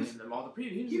 Mm-hmm. And all the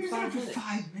previews. He was there for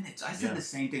 5 minutes. I said the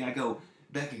same thing. I go,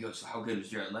 Becky goes, so how good is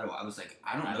Jared Leto? I was like,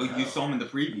 I don't know. You saw him in the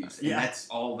previews. And that's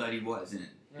all that he was in.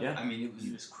 Yeah. I mean,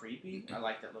 he was creepy. I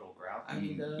like that little growl thing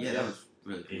he does. Yeah, that was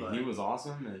really cool. He was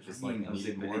awesome. And it just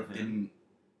needed more of him.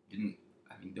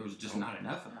 There was just not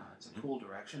enough of him. It's a cool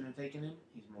direction they're taking him.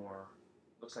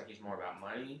 Looks like he's more about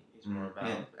money. He's more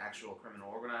about actual criminal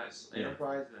organized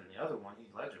enterprise than the other one. Heath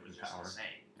Ledger was just insane.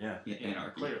 Yeah,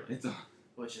 anarchy. Clearly.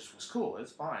 Which was cool.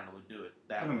 It's fine to do it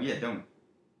that way. Yeah, don't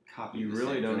copy. You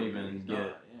really don't even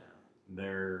get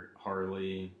their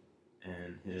Harley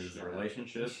and his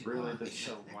relationship. Really, that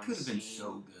could have been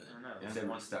so good. I know. If they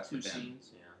were stuck with them.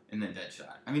 Scenes, and then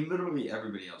Deadshot. I mean, literally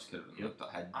everybody else could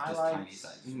have had just tiny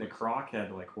sizes. And the Croc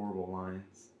had like horrible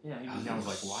lines. Yeah, I was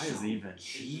like, why is he even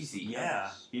cheesy?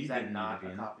 Yeah, he's that not a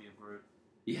copy of Groot.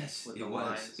 Yes, it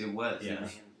was. It was. Yeah.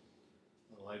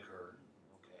 Like her.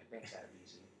 Okay, thanks,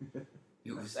 Adebisi.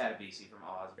 It was Adebisi from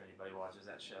Oz. If anybody watches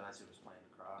that show, that's who was playing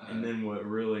the Croc. And then what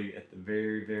really, at the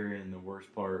very, very end, the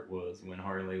worst part was when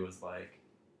Harley was like,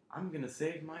 "I'm gonna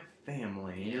save my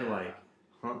family," and you're like,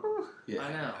 "Huh?" Yeah,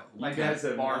 I know. Like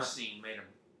that bar scene made him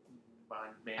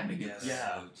band together.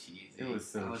 So cheesy. It was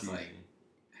so cheesy. Like,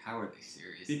 how are they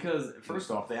serious? Because first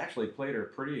off, they actually played her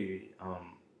pretty,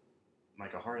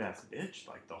 like a hard ass bitch,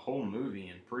 like the whole movie,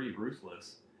 and pretty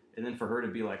ruthless. And then for her to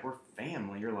be like, "We're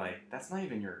family," you're like, that's not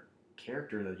even your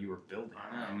character that you were building.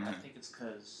 I know. I think it's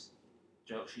because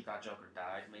she thought Joker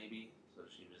died, maybe, so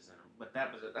she was in him. But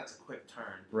that's a quick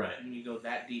turn. Right. When you go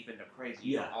that deep into crazy,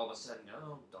 you don't all of a sudden go,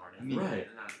 oh darn it. Right.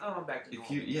 And I'm back to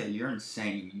normal. You're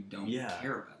insane. You don't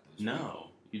care about those people.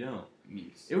 No, you don't. I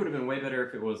mean, it would have been way better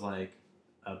if it was like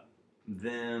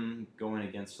them going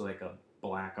against like a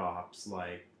black ops,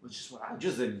 like which is what I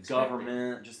just a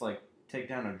government, just like take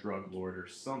down a drug lord or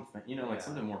something. Like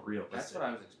something more realistic. That's what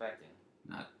I was expecting.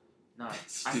 Not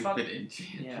stupid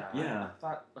enchant. Yeah. I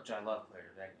thought, which I love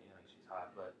Claire Deck, she's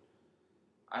hot, but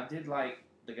I did like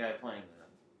the guy playing the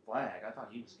Flag. I thought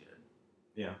he was good.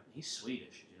 Yeah. He's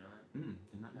Swedish, you know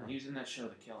that? Did not know. He was in that show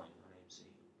The Killing on AMC.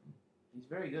 He's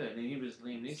very good. And he was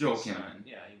Liam Neeson's Joel son. Kinnaman.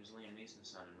 Yeah, he was Liam Neeson's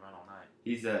son in Run All Night.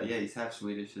 He's half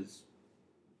Swedish. His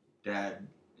dad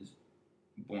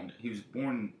he was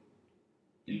born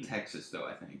in Texas, though,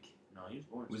 I think. No, he was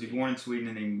born in Was he born in Sweden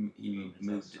and he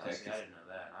moved to Texas? I didn't know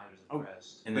that. I was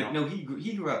impressed. But no,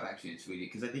 he grew up actually in Sweden,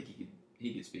 because I think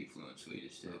he could speak fluent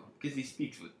Swedish too, because he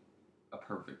speaks with a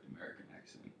perfect American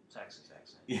accent. Texas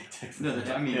accent. Yeah, Texas. No,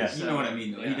 I mean, you know what I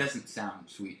mean, though. Yeah. He doesn't sound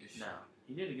Swedish. No,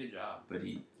 he did a good job. But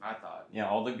I thought. Yeah,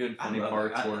 all the good funny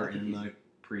parts were think in the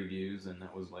previews, and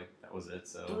that was it.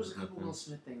 So there was a couple Will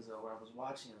Smith things though where I was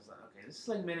watching. I was like, okay, this is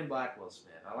like Men in Black Will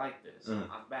Smith. I like this.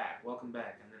 I'm back. Welcome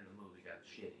back. And then the movie got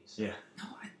shitty. So. Yeah.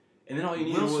 And then all you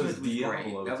needed was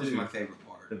Diablo. That was my favorite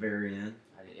part. The very end.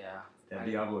 That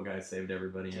Diablo guy saved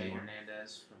everybody. Jay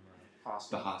Hernandez from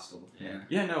Hostel. The Hostel. Yeah.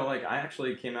 Yeah, no, like I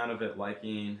actually came out of it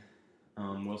liking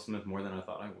Will Smith more than I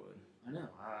thought I would. I know.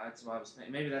 That's why I was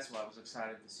thinking. Maybe that's why I was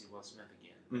excited to see Will Smith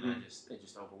again. And it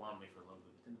just overwhelmed me for a little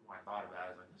bit. But then when I thought about it, I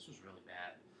was like, this was really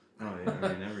bad. Oh yeah,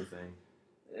 I mean everything.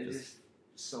 It just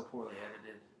so poorly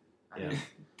edited.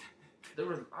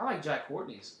 I like Jack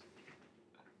Courtney's.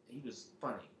 He was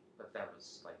funny, but that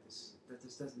was like this. That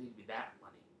just doesn't need to be that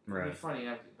funny. Right. It'd be funny,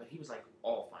 but he was like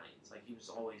all funny. It's like he was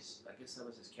always. I guess that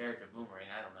was his character, Boomerang.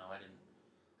 I don't know.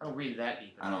 I don't read that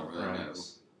deep. I don't really know.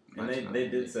 And they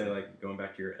did say, like, going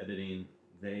back to your editing,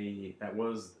 that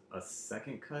was a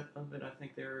second cut of it. I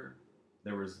think there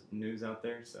was news out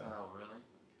there. So. Oh really?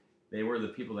 They were the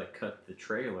people that cut the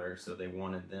trailer, so they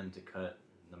wanted them to cut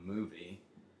the movie.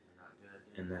 Not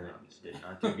good. And then it did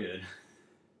not do good.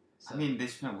 So, I mean, they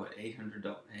spent what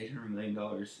 $800 million,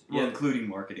 well, yeah, including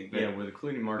marketing. But, yeah, with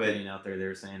including marketing out there, they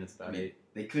were saying it's about eight.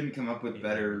 They couldn't come up with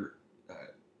better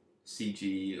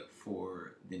CG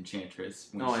for the Enchantress.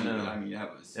 I know. I mean,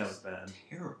 that was bad.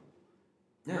 Terrible.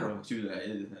 Yeah, terrible. She was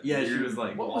yeah, she was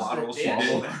like waddle. Yeah.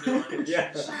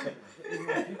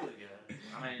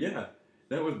 I mean, yeah,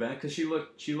 that was bad because she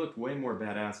looked way more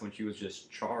badass when she was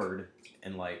just charred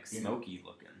and like smoky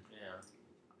looking. Yeah.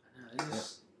 And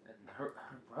her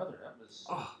brother, that was.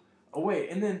 Oh wait,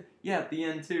 and then at the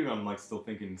end too, I'm like still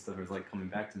thinking stuff is like coming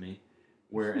back to me,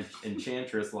 where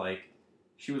Enchantress like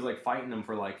she was like fighting them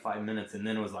for like 5 minutes, and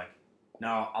then it was like,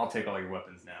 no, I'll take all your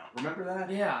weapons now. Remember that?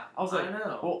 Yeah, I was like, I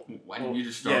know. Well, why didn't you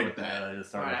just start with that? Just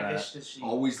start with that.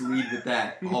 Always lead with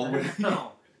that. Always.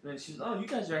 No. And she's, you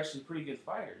guys are actually pretty good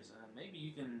fighters. Maybe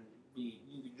you can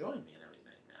join me and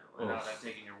everything now. Without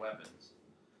taking your weapons.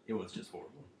 It was just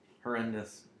horrible,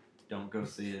 horrendous. Don't go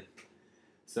see it.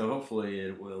 So hopefully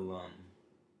it will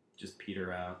just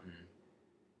peter out, and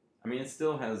I mean it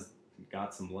still has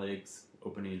got some legs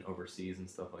opening overseas and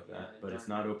stuff like that, but it's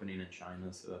not opening in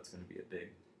China, so that's going to be a big.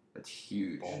 That's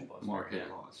huge market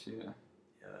loss. Yeah.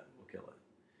 Yeah, that will kill it.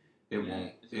 It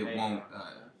won't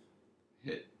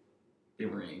hit the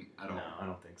ring at all. No, I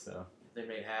don't think so. They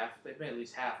made at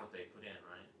least half what they put in,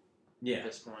 right? Yeah. At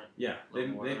this point. Yeah, they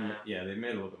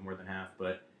made a little bit more than half,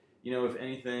 but if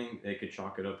anything, they could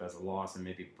chalk it up as a loss and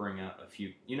maybe bring out a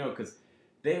few, because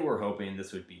they were hoping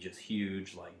this would be just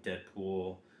huge, like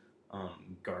Deadpool,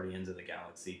 Guardians of the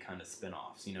Galaxy kind of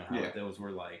spin-offs. How those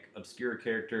were like obscure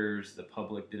characters, the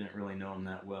public didn't really know them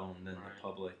that well, and then the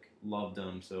public loved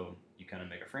them, so you kind of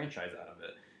make a franchise out of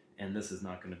it. And this is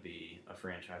not going to be a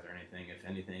franchise or anything. If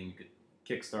anything, you could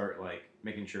kickstart like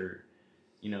making sure,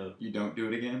 you don't do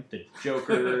it again. The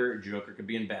Joker could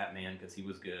be in Batman because he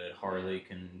was good. Harley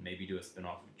can maybe do a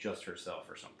spin-off of just herself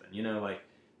or something. Like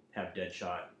have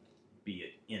Deadshot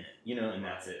be in it. And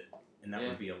that's it. And that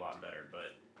would be a lot better.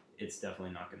 But it's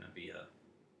definitely not going to be a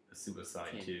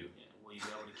Suicide 2. Yeah. Will you be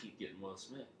able to keep getting Will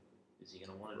Smith? Is he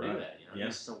going to want to do that?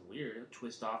 He's so weird. He'll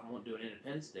twist off and won't do an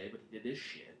Independence Day, but he did this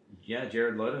shit. Yeah,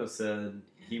 Jared Leto said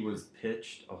he was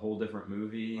pitched a whole different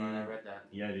movie. I read that.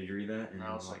 Yeah, did you read that? And I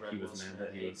also read he was Will mad Smith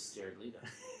that he was Jared Leto.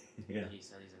 Yeah. He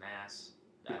said he's an ass.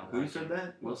 Who said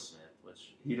that? Will Smith.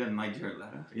 Which he doesn't like Jared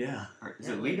Leto. Yeah. Is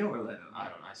it Leto or Leto? I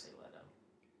don't know. I say Leto.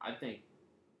 I think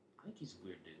he's a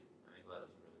weird dude. I think Leto's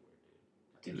a really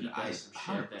weird dude. I think he does some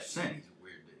shit 100% he's a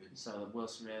weird dude. So Will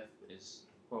Smith is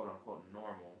quote unquote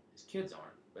normal. His kids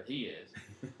aren't, but he is.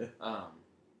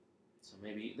 So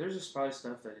maybe there's just probably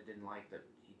stuff that he didn't like that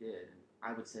he did, and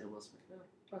I would say to Will Smith,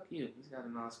 "Fuck you! He's got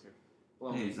an Oscar."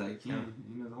 He's like, the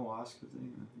whole Oscar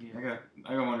thing. Yeah.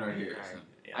 I got one right here. Right. So.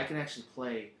 Yeah. I can actually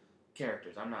play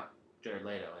characters. I'm not Jared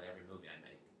Leto in every movie I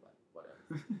make, but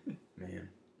whatever. Man,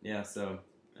 yeah. So,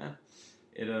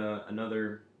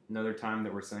 another time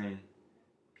that we're saying,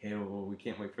 okay, well, we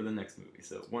can't wait for the next movie.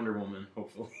 So Wonder Woman,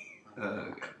 hopefully.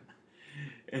 Okay.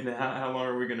 And how long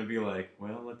are we going to be like,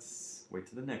 well, let's wait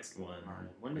to the next one.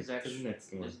 When does that the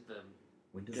next one?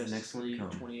 When does the next one come?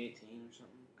 2018 or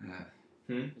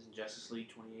something? Isn't Justice League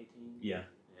 2018? Yeah.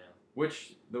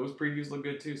 Which, those previews look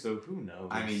good too, so who knows?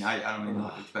 I mean, I don't know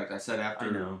what to expect. I said after...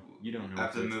 I know. You don't know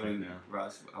after what the to movie, expect now.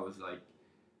 Russ, I was like,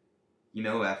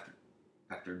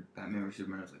 after Batman vs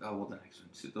Superman, I was like, oh, well, the next one.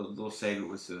 So they'll save it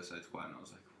with Suicide Squad, and I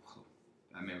was like, whoa.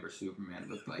 Batman vs Superman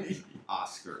looked like an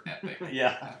Oscar epic.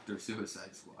 Yeah. After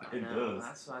Suicide Squad. It does.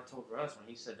 That's what I told Russ when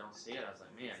he said don't see it. I was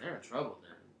like, man, they're in trouble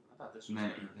then. I thought this was.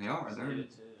 Man, they are. They're.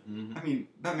 It too. Mm-hmm. I mean,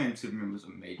 Batman and Superman was a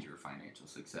major financial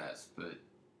success, but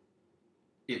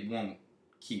it won't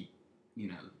keep, the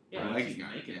legs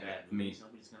going. Making bad I mean, movies.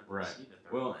 Nobody's gonna right. see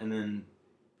that. Well, and then,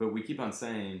 but we keep on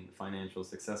saying financial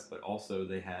success, but also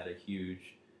they had a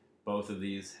huge. Both of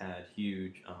these had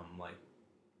huge, like,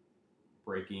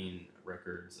 breaking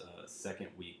records. Second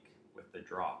week with the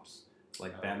drops,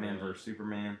 like Batman vs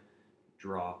Superman,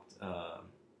 dropped.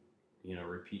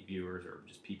 Repeat viewers or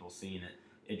just people seeing it.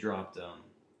 It dropped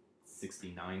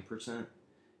 69%,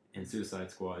 and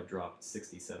Suicide Squad dropped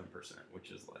 67%,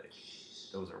 which is like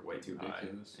those are way too high.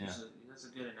 Yeah. That's a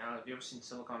good analogy. Have you ever seen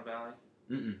Silicon Valley?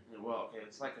 Mm-mm. Well, okay,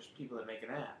 it's like there's people that make an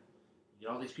app. You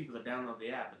get all these people that download the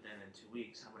app, but then in 2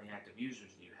 weeks, how many active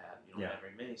users do you have? You don't have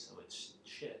very many, so it's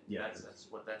shit. Yeah. That's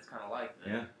what that's kind of like.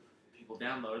 Yeah. People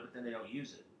download it, but then they don't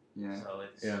use it. Yeah. So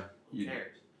it's who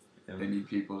cares? They need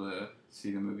people to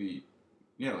see the movie.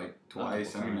 Yeah, like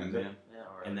twice.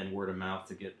 And then word of mouth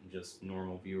to get just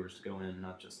normal viewers to go in,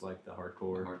 not just like the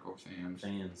hardcore fans.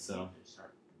 So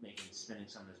start spending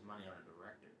some of this money on a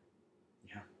director.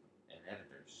 Yeah. And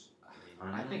editors.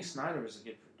 I think Snyder was a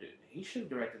good producer. He should have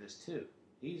directed this too.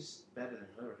 He's better than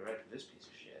whoever directed this piece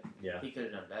of shit. Yeah. He could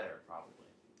have done better, probably.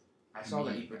 I saw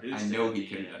that he produced. I know he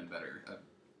could have done better.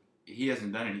 He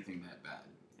hasn't done anything that bad.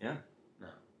 Yeah. No.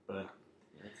 But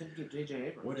they couldn't get J.J.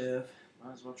 Abrams. What if?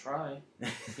 Might as well try.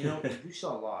 You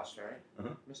saw Lost, right?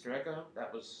 Uh-huh. Mr. Echo?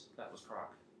 That was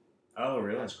Croc. Oh,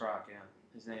 really? That's Croc, yeah.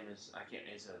 His name is,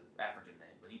 it's an African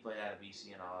name, but he played out of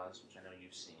BC and Oz, which I know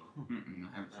you've seen.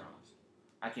 I haven't seen Oz.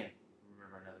 I can't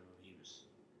remember another movie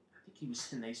I think he was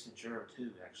in Ace Ventura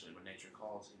too, actually, when Nature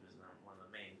Calls. He was one of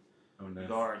the main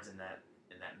guards in that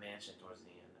mansion towards the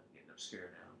end. I'm getting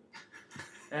obscure now.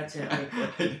 That's him.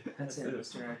 That's him,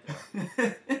 Mr.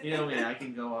 Echo. You know me, I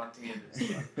can go on tangents.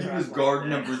 He was guard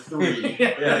number 3.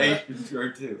 Yeah.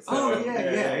 Guard 2. So,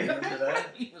 yeah.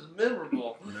 He was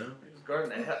memorable. No. He was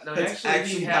guarding the hell. No, That's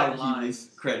actually he had lines. He was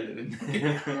credited.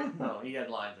 No, he had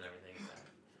lines and everything.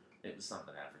 It was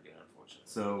something African, unfortunately.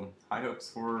 So, high hopes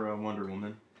for Wonder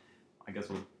Woman. I guess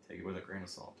we'll take it with a grain of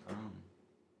salt.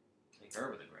 Take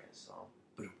her with a grain of salt.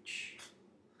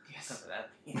 Yes.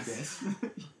 That Yes.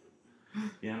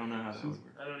 Yeah, I don't know how that would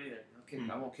work. I don't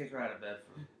either. I won't kick her out of bed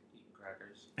for eating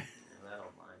crackers. I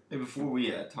don't mind. Hey, before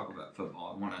we talk about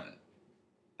football, I want to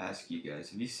ask you guys: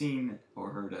 have you seen or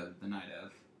heard of The Night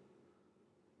of?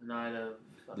 The Night of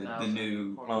the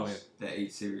new the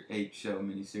 8-show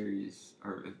miniseries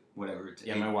or whatever. It's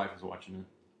my wife is watching it.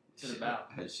 What's it about?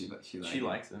 She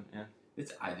likes it. Yeah.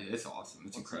 It's awesome.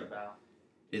 It's incredible. It about?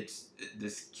 It's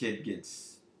this kid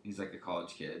he's like a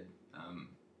college kid,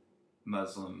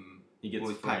 Muslim. He gets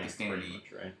Pakistani.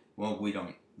 Much, right? Well, we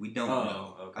don't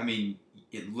know. Okay. I mean,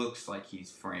 it looks like he's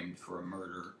framed for a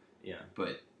murder. Yeah.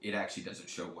 But it actually doesn't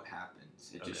show what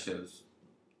happens. It just shows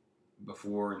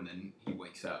before and then he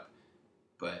wakes up.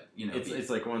 But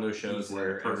it's like one of those shows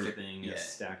where everything is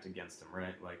stacked against him,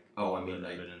 right? Like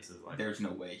evidence is like there's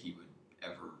no way he would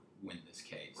ever win this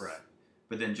case. Right.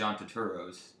 But then John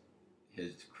Turturro's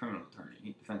his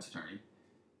defense attorney,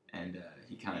 and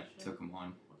he kind of took him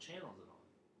on. What channel is it on?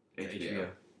 HBO.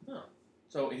 Oh.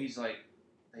 So he's like,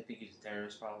 they think he's a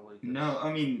terrorist probably? No,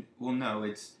 I mean, well, no,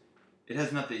 it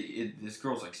has nothing, this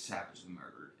girl's like savagely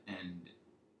murdered, and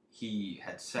he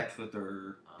had sex with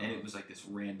her, and it was like this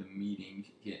random meeting,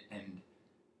 and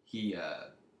he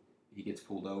gets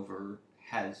pulled over,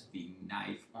 has the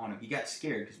knife on him. He got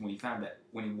scared because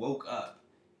when he woke up,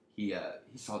 he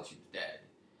saw that she was dead,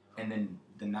 and then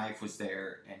the knife was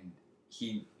there, and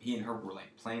he and her were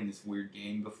like playing this weird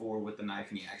game before with the knife,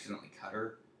 and he accidentally cut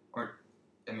her. Or,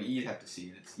 I mean, you'd have to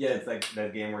see it. It's like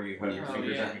that game where you put your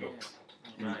fingers out and you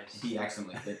go. Nice. He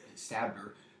accidentally stabbed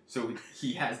her, so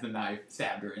he has the knife,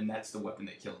 stabbed her, and that's the weapon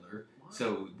that killed her. What?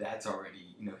 So that's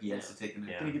already, he has to take the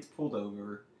knife. But he gets pulled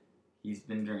over. He's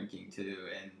been drinking too,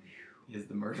 and he has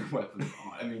the murder weapon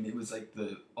on. I mean, it was like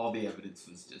all the evidence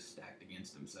was just stacked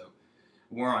against him. So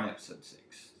we're on episode 6.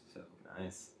 So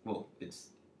nice. Well, it's.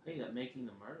 Hey, that making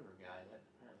the murderer guy, that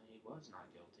apparently he was not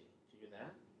guilty. Did you hear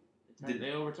that?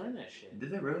 They overturned that shit. Did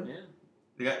they really? Yeah.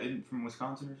 They got it from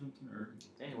Wisconsin or something? Or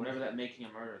dang, whatever that making a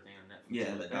murder thing on Netflix.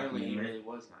 Yeah, that apparently he really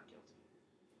was not guilty.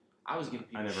 I was giving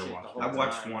people shit watched the whole I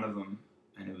watched time. one of them,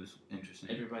 and it was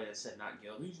interesting. Everybody that said not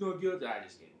guilty, he's not guilty. I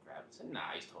just gave him crap and said, nah,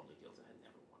 he's totally guilty. I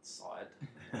never once saw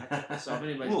it. So if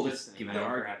anybody's listening, I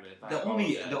argued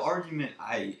with the argument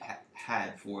I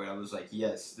had for it, I was like,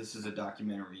 yes, this is a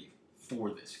documentary for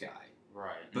this guy.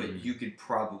 Right. But you could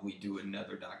probably do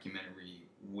another documentary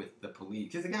with the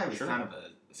police. Because the guy was kind of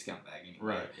a scumbag anyway.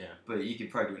 Right, yeah. But you could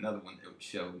probably do another one that would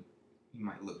show he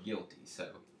might look guilty, so.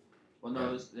 Well,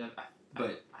 no,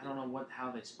 but I don't know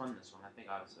how they spun this one. I think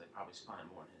obviously they probably spun it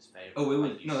more in his favor. Oh, it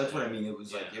was that's what I mean. It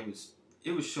was like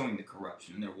it was showing the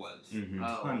corruption, and there was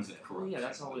tons of corruption. Well, yeah,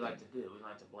 that's all we like to do. We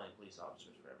like to blame police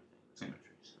officers for everything in this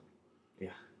country. So.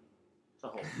 Yeah. It's a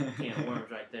whole can of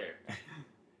worms right there.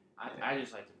 I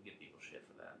just like to give people shit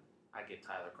for that. I give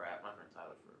Tyler crap, my friend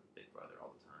Tyler, for Big Brother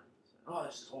all the time. So, oh,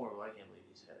 this is horrible. I can't believe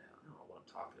he's head out. I don't know what I'm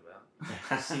talking about.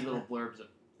 I see little blurbs of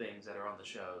things that are on the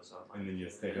show, so I'm like, and then you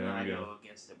just take it and I go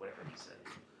against it, whatever he says.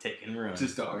 Take and run.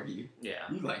 Just to argue. Yeah.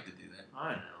 You like to do that.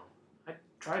 I know. I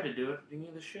tried to do it at the beginning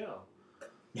of the show.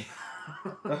 We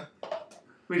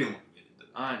didn't want to get into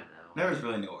that. I know. There was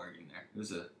really no arguing there. It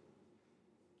was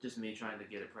just me trying to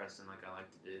get it Preston like I like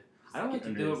to do. I don't like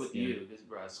to do it with you,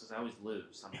 Russ, because I always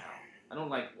lose somehow. I don't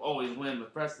like always win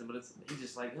with Preston, but he's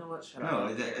just like, you know what, shut up.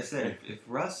 No, I said if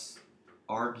Russ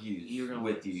argues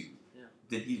with you,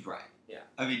 then he's right. Yeah.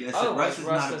 I mean, I said Russ is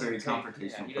not a very confrontational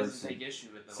person. He doesn't take issue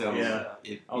with the so stuff.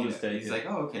 I'll just take it. He's like,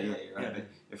 oh, okay, yeah, you're right. But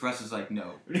if Russ is like,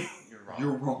 no,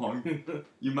 you're wrong,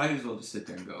 you might as well just sit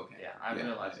there and go, okay. Yeah, I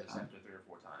realized this after 3 or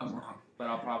 4 times. I'm wrong. But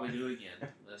I'll probably do it again.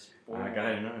 I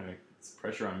gotta know. It's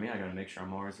pressure on me. I gotta make sure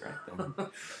I'm always right then.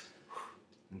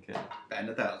 Okay. Batting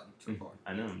 1,000 so far.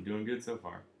 I know, I'm doing good so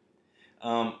far.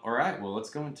 All right, well, let's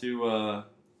go into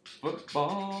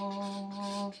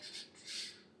football.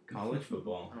 College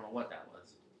football. I don't know what that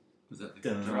was. Was that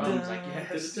the drums, I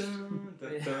guess?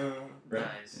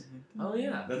 Nice. Oh,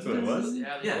 yeah. That's what it was?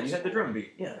 Yeah, you had the drum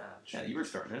beat. Yeah, you were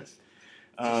starting it. It's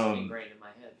just ingrained in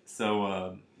my head.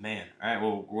 So, man. All right,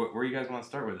 well, where you guys want to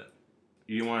start with it?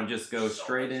 You want to just go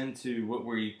straight into what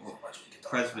were you...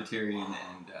 Presbyterian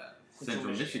and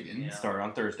Central Michigan. Yeah. Start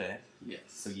on Thursday. Yes.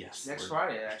 So, yes. Next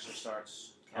Friday, it actually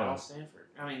starts Cal Stanford.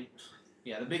 I mean...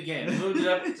 Yeah, the big game. Moved it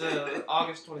up to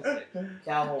August 26th.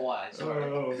 Cal Hawaii.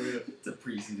 Oh, yeah. It's a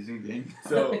preseason game.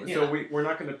 So we're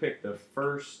not going to pick the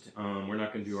first. We're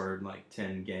not going to do our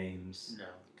 10 games.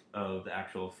 Of the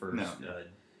actual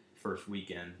first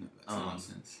weekend. No, that's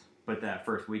nonsense. But that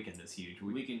first weekend is huge.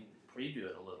 We can preview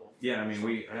it a little. Yeah, I mean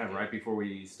right before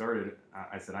we started,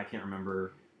 I said I can't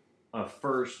remember a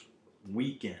first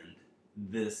weekend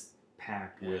this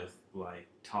packed with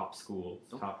top schools,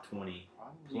 top 20.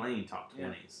 Playing top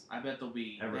 20s. I bet there'll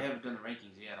be. They haven't done the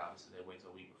rankings yet. Obviously, they wait till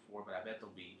a week before, but I bet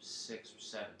there'll be 6 or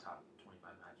 7 top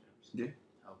 25 matchups. Yeah.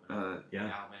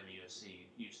 Alabama, USC,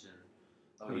 Houston,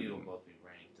 OU will both be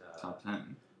ranked. Top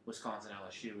 10. Wisconsin,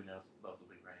 LSU, we know both will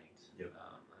be ranked. Yep.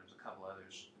 There's a couple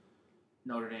others.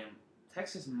 Notre Dame,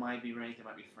 Texas might be ranked. It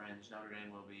might be fringe. Notre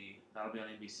Dame will be. That'll be on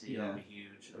NBC. That'll be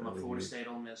huge. Florida State,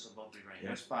 Ole Miss will both be ranked.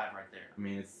 There's 5 right there. I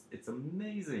mean, it's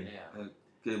amazing. Yeah.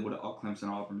 Good. What all Clemson,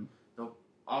 Auburn.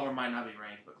 Auburn might not be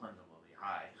ranked, but Clemson will be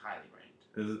highly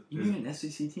ranked. You mean an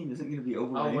SEC team isn't going to be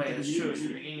overranked? Oh, wait, it's true. It's the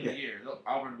beginning of the year.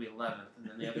 Auburn will be 11th, and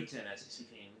then the other 10 SEC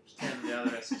teams. 10 of the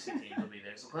other SEC teams will be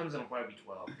there. So Clemson will probably be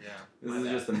 12. Yeah. This is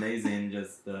just amazing,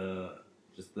 just the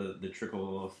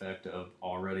trickle effect of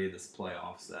already this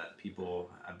playoffs that people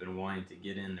have been wanting to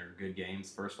get in their good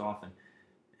games first off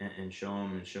and show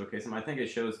them and showcase them. I think it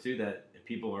shows, too, that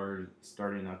people are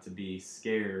starting not to be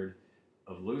scared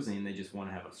of losing. They just want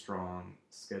to have a strong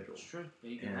schedule. It's true. Yeah,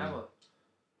 you can have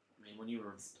when you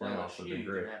were LSU, you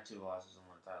can have 2 losses and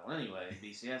 1 title anyway,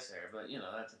 BCS there, but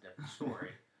that's a different story.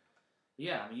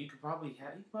 Yeah, you could probably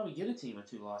get a team with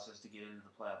 2 losses to get into the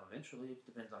playoff eventually. It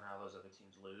depends on how those other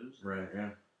teams lose. Right. Yeah.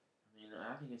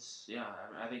 I think it's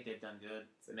I think they've done good.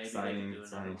 It's maybe exciting, they can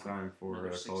do another time for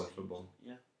college football.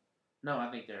 Yeah. No, I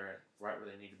think they're right where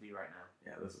they need to be right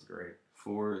now. Yeah, this is great.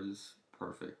 4 is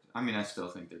perfect. I still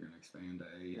think they're going to expand to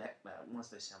 8. Once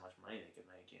they see how much money they can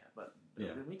make, But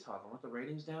did we talk? Weren't the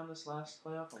ratings down this last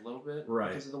playoff a little bit? Right.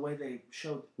 Because of the way they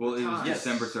showed. Well, it was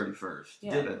December 31st.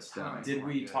 Yeah, did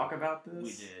we talk about this?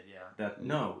 We did, yeah.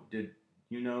 Did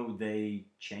you know they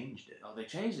changed it? Oh, they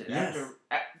changed it. Yes.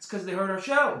 It's because they heard our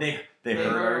show. They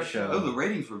heard our show. Oh, the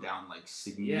ratings were down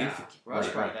significantly. Yeah, Rush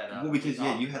brought that up. Well, because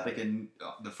you had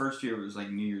the first year it was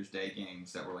New Year's Day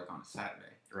games that were on a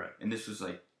Saturday. Right. And this was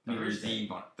New Year's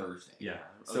Eve on a Thursday. Yeah.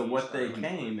 So what they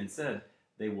came and said,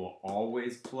 they will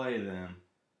always play them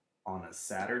on a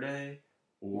Saturday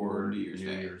or New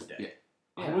Year's Day. Yeah.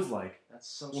 I was like, that's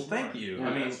so well, smart. thank you.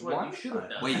 Yeah, that's what you should have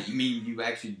done. Wait, you mean you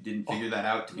actually didn't figure that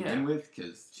out to begin with?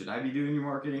 Because should I be doing your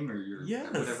marketing or your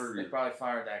whatever? They probably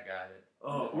fired that guy.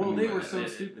 They were so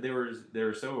stupid. They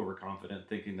were so overconfident,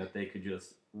 thinking that they could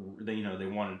just they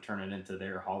wanted to turn it into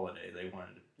their holiday. They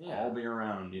wanted to all be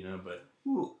around, But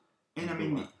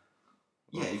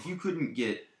if you couldn't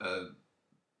get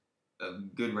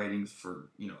good ratings for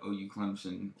OU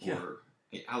Clemson or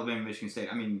Alabama Michigan State.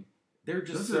 I mean, they're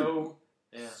just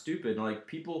stupid. Like,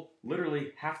 people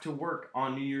literally have to work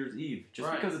on New Year's Eve.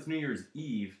 Just because it's New Year's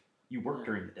Eve, you work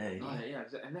during the day. Oh, yeah,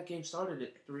 and that game started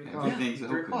at 3 o'clock. Yeah,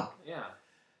 3 o'clock. Yeah.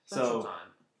 Central time.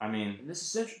 I mean... And this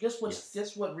is Central.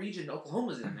 Guess what region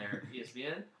Oklahoma's in there,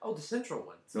 ESPN? Oh, the Central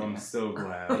one. So I'm so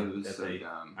glad it was that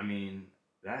dumb. I mean,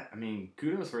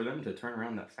 kudos for them to turn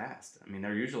around that fast. I mean,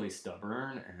 they're usually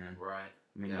stubborn and... Right.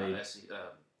 I mean,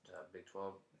 Big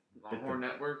 12 Longhorn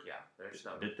Network, they're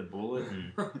stubborn. Bit the bullet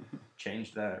and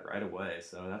changed that right away.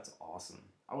 So that's awesome.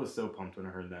 I was so pumped when I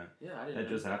heard that. Yeah, I didn't That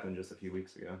just happened just a few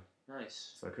weeks ago.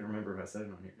 Nice. So I couldn't remember if I said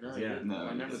it on here. No, I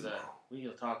remember that. We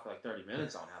talked for like 30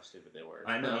 minutes on how stupid they were.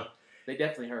 I know. They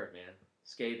definitely heard, man.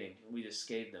 Scathing. We just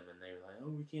scathed them, and they were like,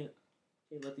 "Oh, we can't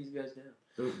let these guys down."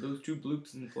 Those two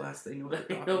bloops in class, they know what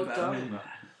they're talking about.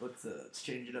 Let's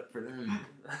change it up for them.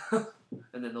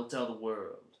 And then they'll tell the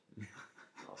world.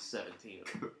 All 17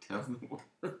 of them. Tell the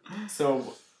world.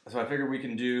 So I figured we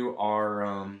can do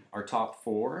our top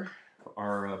 4,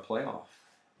 our playoff.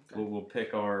 Okay. We'll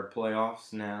pick our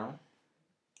playoffs now,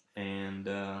 and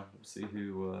we'll see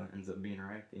who ends up being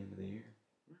right at the end of the year.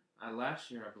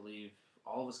 Last year, I believe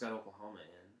all of us got Oklahoma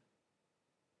in.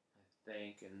 I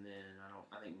think, and then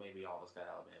I think maybe all of us got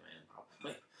Alabama in,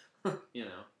 probably.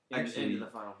 Into the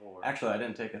Final Four. Actually, I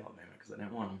didn't take Alabama because I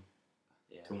didn't want them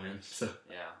to win. So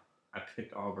yeah, I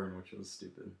picked Auburn, which was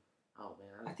stupid. Oh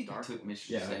man, I think I took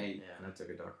Michigan State. And I took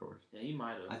a dark horse. Yeah, you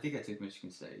might have. I think I took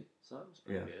Michigan State. So that was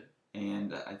pretty good.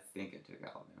 And I think I took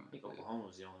Alabama. I think Oklahoma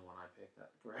was the only one I picked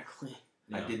that correctly.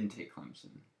 I didn't take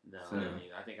Clemson. No, I didn't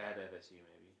either. I think I had FSU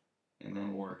maybe. And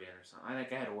then Oregon or something. I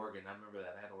think I had Oregon. I remember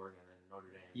that. I had Oregon and Notre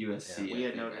Dame. USC. Yeah, we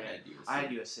had Notre Dame. I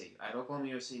had USC. I had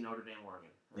Oklahoma, USC, Notre Dame, Oregon.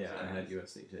 I had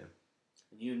USC too.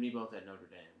 And you and me both had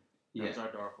Notre Dame. That was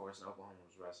our dark horse, and Oklahoma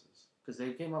was Russ's. Because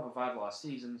they came off a 5-loss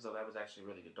season, so that was actually a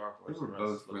really good dark horse. They were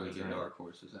both really good dark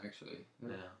horses, actually.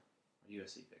 Yeah.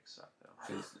 USC picks suck,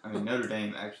 though. I mean, Notre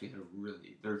Dame actually had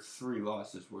their 3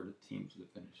 losses were to teams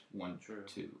that finished 1,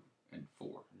 2, and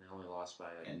 4. And they only lost by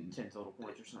 10 total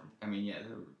points or something. I mean,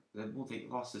 they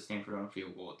lost to Stanford on a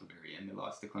field goal at the very end. They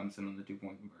lost to Clemson on the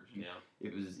 2-point conversion. Yeah.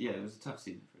 It was a tough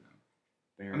season for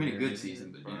them. A good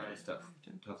season, but it was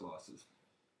tough losses.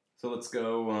 So let's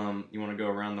go. You want to go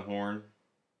around the horn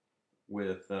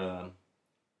with, or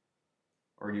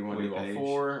do you want to do all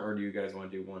 4, or do you guys want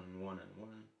to do 1 and 1 and 1?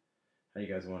 How do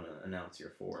you guys want to announce your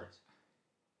 4? Let's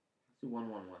do 1,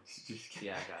 1, 1.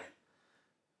 Yeah, I got it.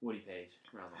 Woody Page,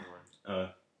 around the horn.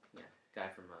 Yeah, guy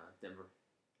from Denver.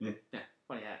 Yeah,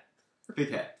 funny hat.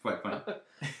 Big hat, quite funny.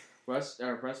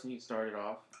 Preston, you started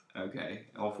off. Okay,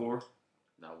 all 4?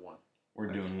 No, 1.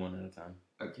 We're doing 1 at a time.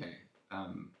 Okay.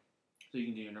 So you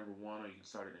can do your number 1, or you can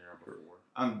start it in your number 4.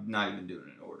 I'm not even doing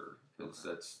it in order because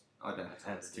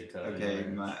that's too tough. Okay,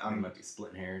 I might be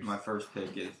splitting hairs. My first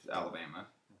pick is Alabama.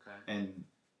 Okay. And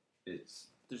there's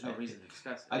no reason to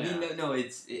discuss it. I mean, no,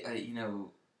 it's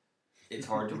it's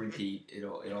hard to repeat.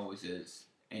 It always is.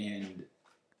 And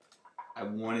I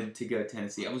wanted to go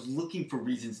Tennessee. I was looking for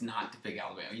reasons not to pick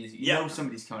Alabama. You know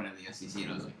somebody's coming out of the SEC,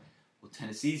 and I was like, well,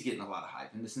 Tennessee's getting a lot of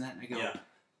hype and this and that. And I go,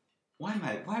 why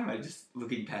am I just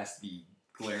looking past the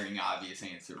glaring obvious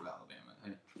answer of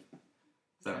Alabama?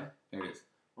 So there it is.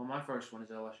 Well, my first one is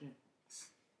LSU.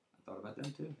 I thought about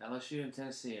them too. LSU and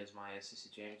Tennessee is my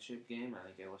SEC championship game. I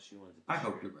think LSU wins it. I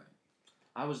hope you're right.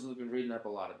 I was reading up a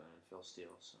lot about it and Phil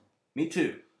Steele. So. Me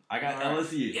too. I got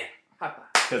LSU. Yeah.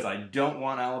 Because I don't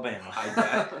want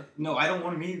Alabama. No, I don't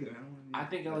want them either. I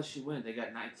think LSU wins. They got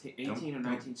 18 or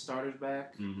 19 starters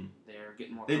back. Mm-hmm. They're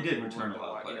getting more. They did return a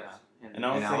lot of players. Yeah. And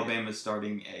Alabama's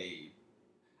starting a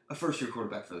first-year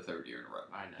quarterback for the 3rd year in a row.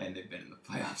 I know. And they've been in the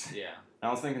playoffs. Yeah.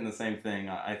 I was thinking the same thing.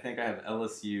 I think I have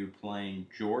LSU playing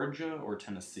Georgia or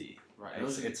Tennessee. Right.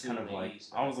 It's kind of like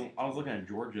I was looking at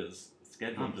Georgia's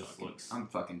schedule. I'm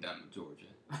fucking done with Georgia.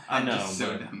 I know. I'm just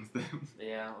so done with them.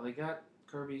 Yeah. Well, they got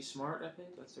Kirby Smart. I think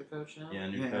that's their coach now. Yeah,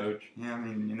 new coach. Yeah, I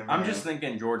mean, I'm just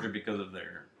thinking Georgia because of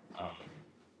their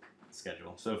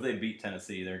schedule. So if they beat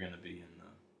Tennessee, they're going to be in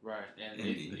the and the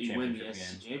you win the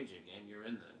SEC championship game, you're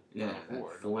in the. Yeah,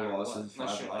 4 losses,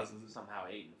 5 losses. Somehow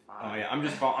 8 and 5. Oh yeah,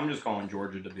 I'm just calling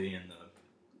Georgia to be in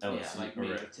the LSU. Yeah, like me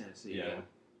with Tennessee. Yeah,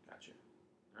 gotcha.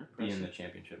 Right, be in the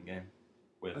championship game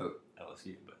with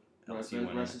LSU, but LSU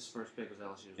winning. Russ's first pick was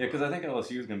LSU. Yeah, because I think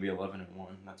LSU is going to be 11-1.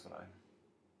 That's what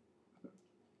I.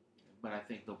 But I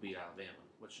think they'll beat Alabama,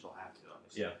 which they'll have to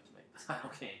obviously to make the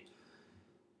final game.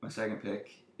 My second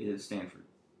pick is Stanford.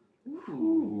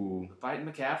 Ooh. The fighting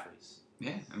McCaffreys.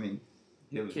 Yeah, I mean.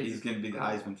 He's going to be the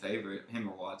Heisman favorite, him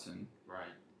or Watson. Right.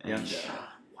 And,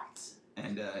 Watson.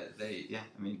 And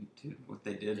what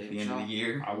they did at the end of the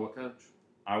year.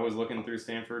 I was looking through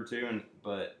Stanford too,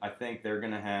 but I think they're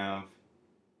gonna have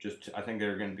I think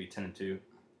they're gonna be 10-2,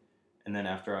 and then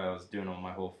after I was doing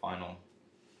my final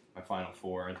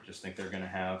four, I just think they're gonna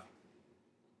have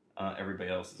everybody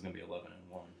else is gonna be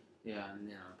 11-1. Yeah,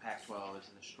 and Pac-12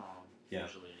 isn't as strong. Yeah,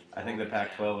 usually anymore. I think the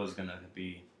Pac-12 is gonna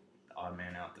be the odd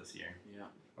man out this year. Yeah.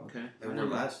 Okay. They were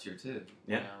last year too.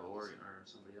 Yeah. Oregon or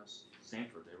somebody else.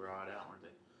 Stanford, they were odd out, weren't they?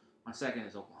 My second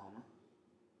is Oklahoma,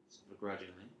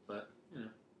 begrudgingly, but they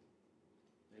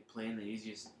play in the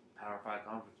easiest Power 5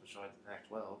 conference, which is the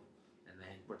Pac-12, and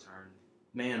they return.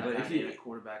 Man, but if you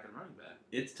quarterback and running back,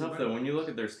 it's tough though when you look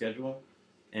at their schedule,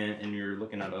 and you're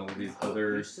looking at all these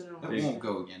other. That won't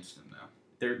go against them though.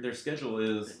 Their schedule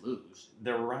is they lose.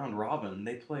 They're round robin.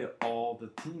 They play all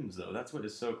the teams though. That's what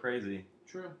is so crazy.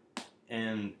 True.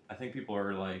 And I think people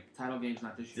are like title game's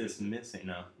not this year. Dismissing.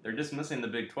 No, they're dismissing the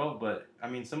Big 12. But I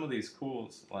mean, some of these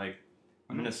schools like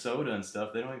Minnesota and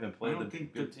stuff, they don't even play the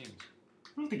good teams.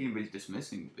 I don't think anybody's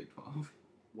dismissing the Big 12.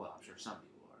 Well, I'm sure some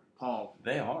people are. Paul.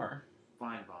 They are.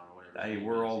 Feinbaum or whatever. They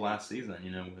were all last season,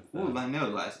 with. I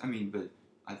know but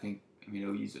I think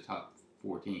OU's a top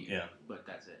 4 team. Yeah. But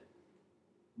that's it.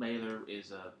 Baylor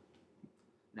is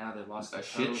now they've lost a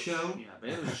shit show. Yeah,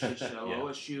 Baylor's a shit show. Yeah.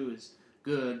 OSU is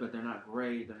good, but they're not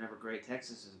great. They're never great.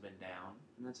 Texas has been down,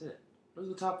 and that's it. Those are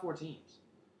the top 4 teams.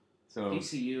 So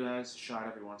TCU has a shot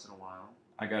every once in a while.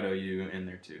 I got OU in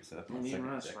there too, so that's my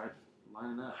second pick. Right?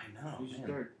 Lining up. I know. Who's your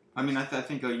third? I mean, I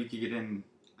think OU could get in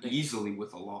easily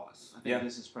with a loss. I think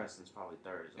Mrs. Preston's probably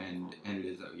third. And it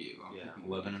is OU. Yeah,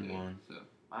 11-1. So.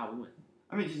 Wow, we win.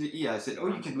 I mean, I said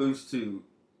OU could lose to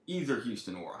either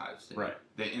Houston or Ohio State. Right.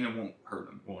 And it won't hurt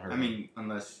them. I mean,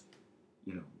 unless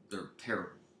they're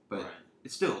terrible. But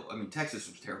it's still. I mean, Texas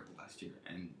was terrible last year,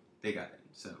 and they got in.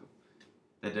 So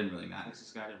that didn't really matter.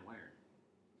 Texas got in where?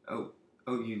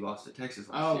 OU lost to Texas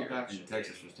last year. Gotcha. And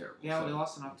Texas was terrible. Yeah, well, they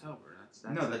lost in October.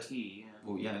 That's the key. Yeah.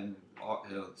 Well, yeah, and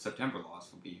September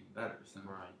loss will be better. So.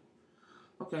 Right.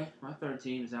 Okay, my third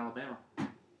team is Alabama.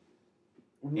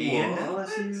 And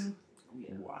LSU? Oh,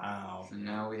 yeah. Wow. So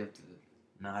now we have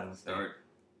to start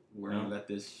worrying about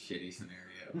this shitty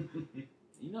scenario. It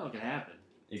could happen.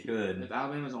 It could. If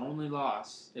Alabama's only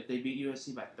loss, if they beat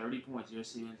USC by 30 points,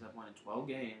 USC ends up winning 12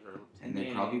 games or 10 games. And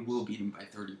they probably will beat them by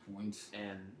 30 points.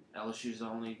 And LSU's they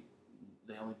only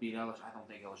beat LSU. I don't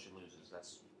think LSU loses.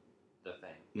 That's the thing.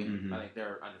 Yeah. Mm-hmm. I think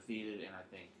they're undefeated, and I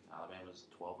think Alabama's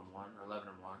 12-1 or 11-1.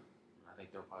 I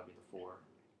think they'll probably be the 4.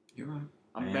 You're right.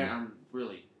 I'm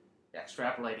really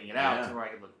extrapolating it out to where I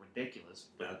could look ridiculous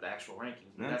with the actual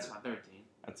rankings. But that's my third team.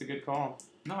 That's a good call.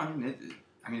 No, I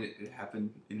mean it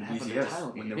happened in the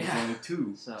BCS when there was only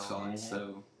 2 slots.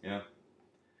 So yeah,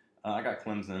 I got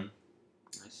Clemson.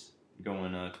 Nice.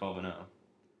 Going 12-0.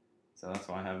 So that's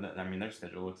why I have that. I mean, their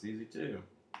schedule looks easy too.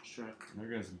 Sure. They're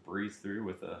going to breeze through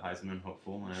with a Heisman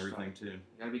hopeful and everything too. You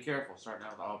got to be careful starting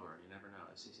out with Auburn. You never know.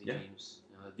 SEC teams,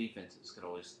 the defenses could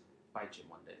always fight you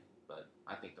one day. But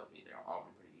I think they'll beat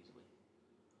Auburn pretty easily.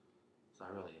 So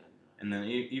I really. And then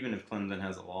even if Clemson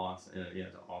has a loss, to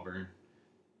Auburn,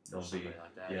 they'll be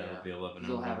like that. They'll be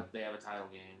 11-1. They have a title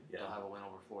game. Yeah. They'll have a win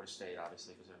over Florida State,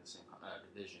 obviously, because they're in the same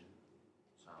division.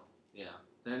 So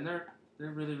then they're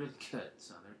really really good.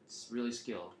 So they're really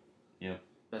skilled. Yep.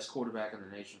 Best quarterback in the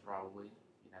nation, probably.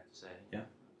 You'd have to say. Yeah.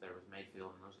 There with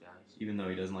Mayfield and those guys. Even though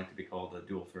he doesn't like to be called a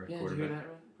dual threat quarterback. Did you hear that,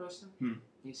 right, Preston?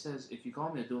 He says, if you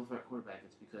call me a dual threat quarterback,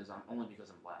 it's because I'm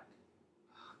black.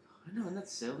 I know, isn't that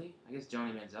silly? I guess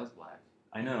Johnny Manziel's black.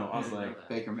 I know. I was like,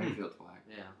 Baker Mayfield's black.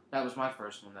 Yeah, that was my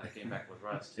first one that I came back with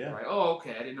Rust. Yeah. Like,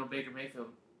 okay, I didn't know Baker Mayfield.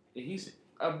 He's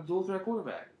a dual threat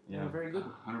quarterback. Yeah, a very good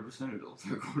one. 100% a dual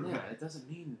threat quarterback. Yeah, it doesn't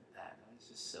mean that. It's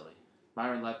just silly.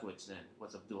 Byron Leftwich then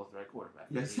was a dual threat quarterback.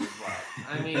 Yes. He was black.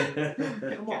 I mean,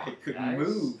 come on, couldn't guys.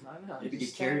 move. I know. He had to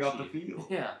get carried off the field.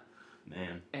 Yeah.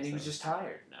 Man. And he was just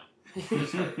tired. No.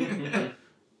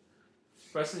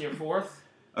 Preston, you're fourth.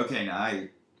 Okay, now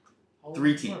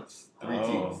 3 teams. 3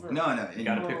 teams. No. You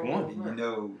gotta pick one.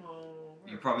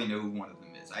 You probably know who one of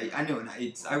them is. I know, and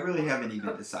I really haven't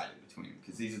even decided between them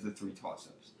because these are the 3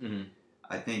 toss-ups. Mm-hmm.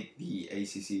 I think the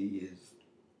ACC is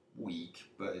weak,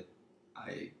 but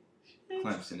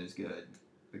Clemson is good.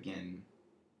 Again,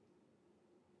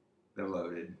 they're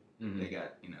loaded. Mm-hmm. They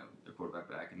got their quarterback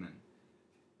back,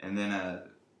 and then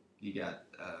you got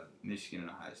Michigan and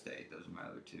Ohio State. Those are my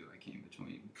other 2 I came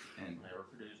between. And never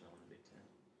produced one in the Big Ten.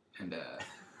 And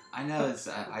I know it's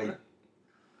I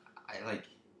like.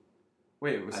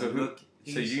 Wait, so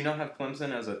so you not have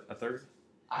Clemson as a third?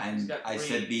 I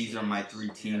said these are my 3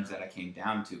 teams that I came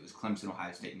down to. It was Clemson,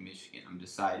 Ohio State, and Michigan. I'm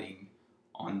deciding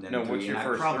on them No, three, what's your and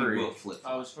first I probably three? will flip.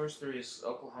 Oh, his first three is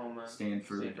Oklahoma,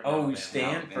 Stanford. Oh, Alabama.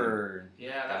 Stanford.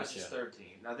 Yeah, that was his Gotcha. third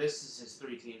team. Now this is his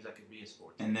three teams that could be his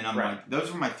fourth team. And then I'm Right. like,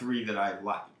 those were my three that I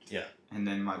liked. Yeah. And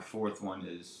then my fourth one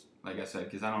is, like I said,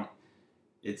 because I don't.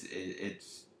 It's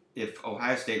if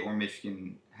Ohio State or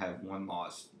Michigan have one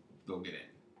loss, they'll get in.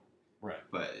 Right.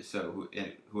 But so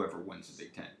whoever wins the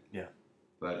Big Ten. Yeah.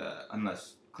 But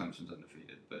unless Clemson's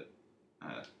undefeated, but.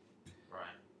 Right.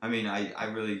 I mean,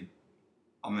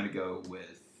 I'm gonna go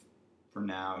with, for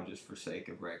now, just for sake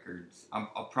of records.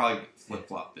 I'll probably flip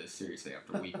flop this seriously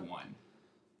after week one,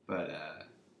 but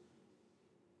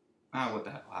what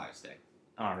the hell, Ohio State.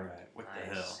 All right. What the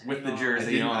Nice. hell? With the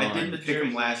jersey on. I didn't pick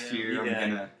them last year. Yeah, I'm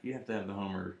gonna. you have to have the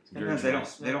Homer Sometimes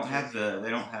jersey. they don't have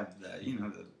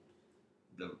the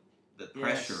the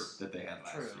pressure that they had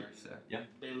last year. So yeah,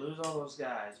 they lose all those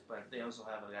guys, but they also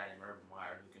have a guy named Urban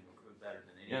Meyer who can recruit better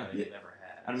than anybody they've ever had.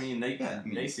 I mean,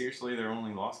 they seriously, their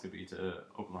only loss could be to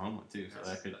Oklahoma too, so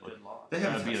that could they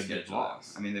have that'd be a good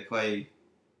loss. I mean, they play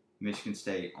Michigan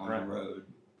State on the road.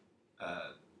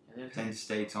 Penn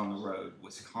State's on the road.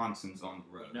 Wisconsin's on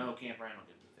the road. No, Camp Randall will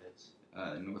give the fits.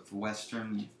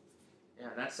 Northwestern. Yeah,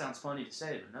 that sounds funny to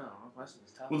say, but no,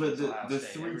 Northwestern's tough. Well, the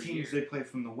three teams they play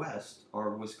from the West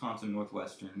are Wisconsin,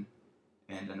 Northwestern,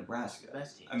 and Nebraska. The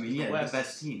best teams. I mean, the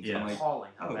best teams. Yeah. I'm like,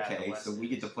 appalling how bad the okay, West so we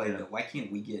get to is. play why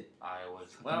can't we get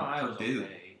Iowa's? Well, Iowa's Purdue?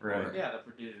 okay. Right. Yeah, the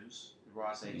Purdue's, the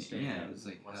Ross A. State, Yeah, it was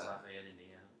like West Lafayette,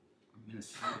 Indiana.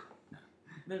 Minnesota.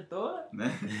 Minnesota?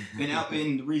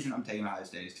 And the reason I'm taking Ohio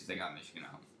State is because they got Michigan at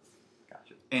home.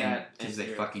 Gotcha. And because they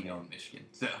fucking own Michigan.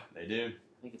 So they do.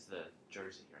 I think it's the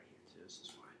jersey right here, too. This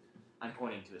is why. I'm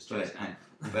pointing to his jersey.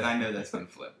 But I know that's going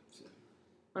to flip. So.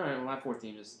 All right, well, my fourth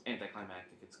team is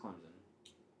anticlimactic. It's Clemson.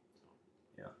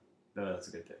 Yeah. No, that's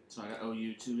a good pick. So I got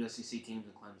OU, two SEC teams,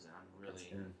 and Clemson. I'm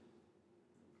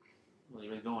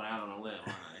really going out on a limb,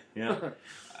 aren't I? Yeah.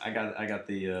 I got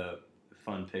the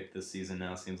fun pick this season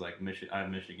now. Seems like I have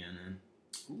Michigan in.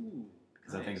 Ooh.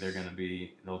 Because I think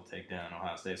they'll take down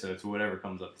Ohio State. So it's whatever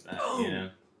comes up to that, you know?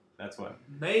 That's what.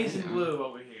 Maize and blue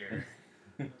over here.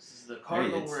 This is the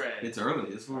cardinal red. It's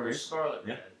early. It's or scarlet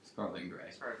red. Scarlet and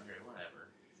gray. Scarlet and gray, whatever.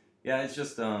 Yeah, it's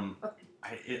just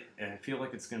I feel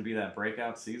like it's going to be that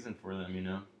breakout season for them, you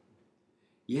know?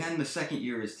 Yeah, and the second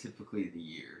year is typically the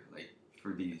year. Like,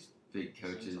 for these big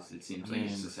coaches, it seems like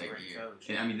it's the second year.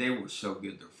 And, I mean, they were so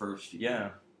good their first year. Yeah.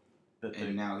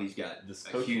 And now he's got this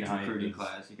a huge recruiting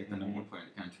class. He got the number one player in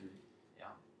the country. Yeah,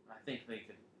 I think they're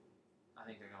going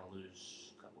to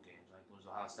lose a couple games. Like lose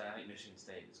Ohio State. I think Michigan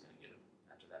State is going to get them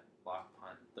after that block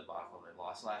punt debacle they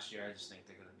lost last year. I just think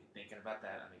they're going to be thinking about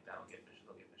that. I think they'll get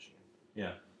Michigan.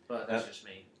 Yeah, but that's just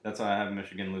me. That's why I have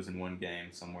Michigan losing one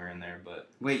game somewhere in there. But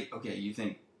wait, okay, you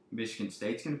think Michigan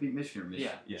State's going to beat Michigan or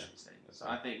Michigan? Yeah, Michigan State. So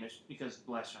I think because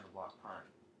last year on the block punt.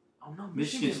 Oh no,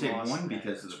 Michigan State won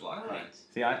because of the block punt.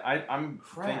 See, I'm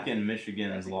thinking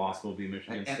Michigan's loss will be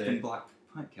Michigan State. Effing block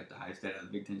punt kept the highest out of the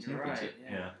Big Ten championship.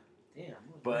 Right, yeah. Damn.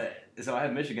 But so I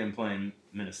have Michigan playing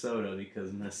Minnesota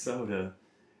because Minnesota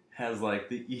has like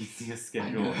the easiest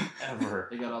schedule ever.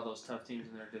 They got all those tough teams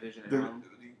in their division at home.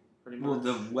 Pretty much. Well,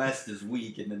 the West is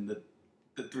weak, and then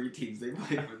the three teams they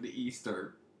play from the East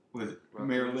are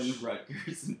Maryland,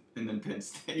 Rutgers, and then Penn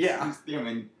State. Yeah. I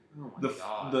mean.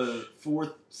 Oh the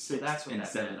fourth, sixth, and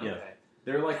seventh. Yeah,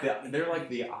 they're like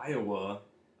the Iowa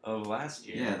of last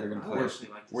year. Yeah, they're gonna play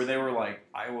where they were like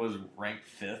Iowa's ranked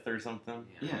 5th or something.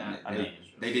 Yeah, I mean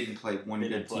they didn't play one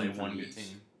good team.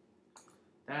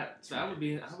 That would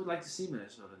be. I would like to see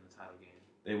Minnesota in the title game.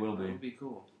 They will be. That would be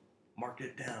cool. Mark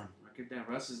it down. Mark it down.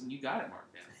 Russ, you got it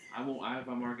marked down. I won't. If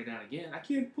I mark it down again, I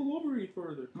can't pull over any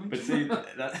further. But see,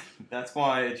 that's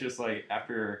why it's just like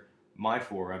after my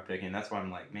 4 I'm picking. That's why I'm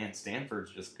like, man,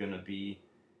 Stanford's just gonna be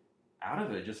out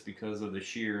of it just because of the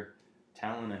sheer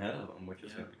talent ahead of them, which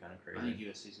is gonna be kind of crazy. I think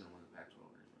USC's gonna win the Pac-12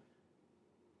 anyway,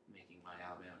 making my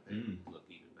Alabama pick look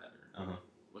even better.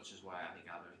 Which is why I think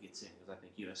Alabama gets in, because I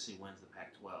think USC wins the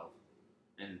Pac-12,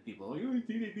 and people are like, oh, you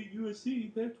think they beat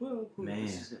USC Pac-12? Man,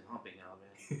 this is humping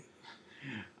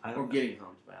Alabama. Or getting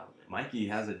humped by Alabama. Mikey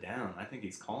has it down. I think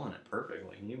he's calling it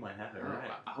perfectly. You might have it right.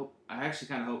 I actually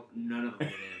kind of hope none of them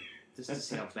get in. Just to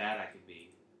see how bad I could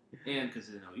be. And because,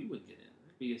 you wouldn't get in.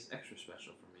 That'd be extra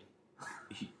special for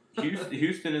me.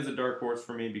 Houston is a dark horse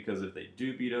for me because if they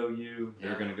do beat OU,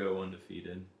 they're going to go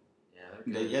undefeated.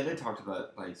 Yeah, they talked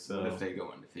about, like, what if they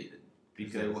go undefeated?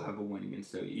 Because they will have a win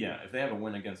against OU. Yeah, if they have a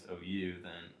win against OU,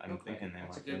 then I'm thinking they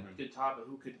might win. That's a good topic.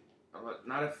 Who could,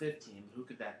 not a 5th team, but who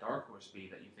could that dark horse be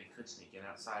that you think could sneak in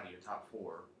outside of your top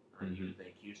 4? You would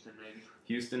think Houston, maybe?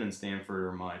 Houston and Stanford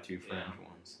are my 2 fringe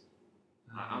ones.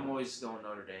 I'm always going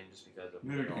Notre Dame just because of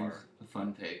Notre Dame's a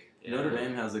fun take. Yeah. Notre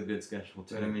Dame has a good schedule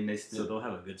too. But I mean, so they'll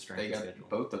have a good strength they got schedule.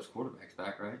 Both those quarterbacks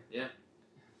back, right? Yeah.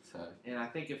 So. And I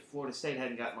think if Florida State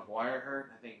hadn't got McGuire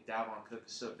hurt, I think Dalvin Cook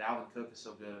is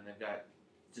so good, and they've got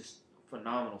just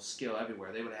phenomenal skill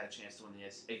everywhere. They would have had a chance to win the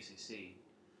ACC.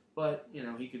 But,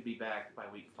 he could be back by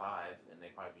week 5, and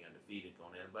they'd probably be undefeated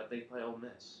going in. But they play Ole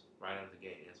Miss right out of the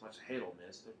gate. As much as I hate Ole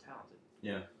Miss, they're talented.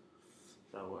 Yeah.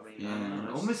 So, I mean,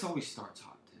 yeah, Ole Miss always starts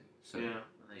hot, too. So. Yeah,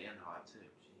 and they end hot, too.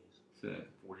 Jeez. So. 49-21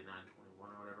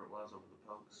 or whatever it was over the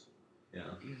Pokes.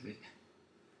 Yeah.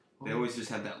 They always just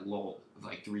have that lull of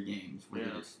like 3 games where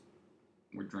they just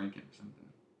were drinking or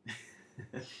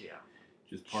something. Yeah.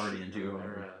 Just partying too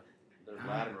hard. They're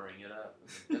laddering it up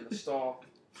in the stall.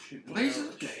 Shooting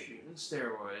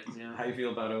steroids, yeah. How you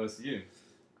feel about OSU?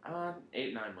 8-9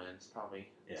 wins, probably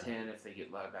 10 if they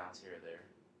get loud bounce here or there.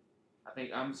 I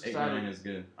think I'm excited. 8-9 is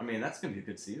good. I mean, that's gonna be a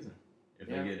good season if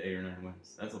they get 8 or 9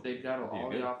 wins. They've got all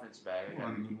the offense back. They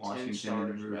got 10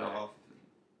 starters back.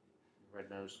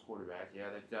 Red-nosed quarterback. Yeah,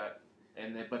 they've got,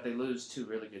 but they lose 2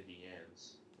 really good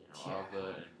DNs.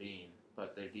 Alga and Bean.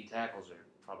 But their D tackles are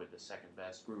probably the second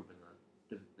best group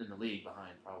in the league,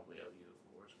 behind probably OU,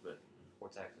 of course, or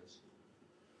Texas.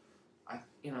 I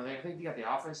think they got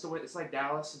the offense to win. It's like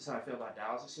Dallas. That's how I feel about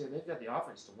Dallas this year. They've got the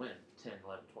offense to win 10,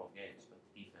 11, 12 games, but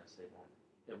the defense it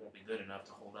won't be good enough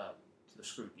to hold up to the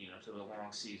scrutiny, to the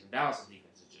long season. Dallas'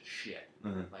 defense is just shit.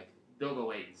 Mm-hmm. Like they'll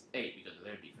go 8 because of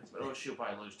their defense, but OSU will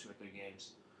probably lose 2 or 3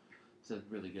 games to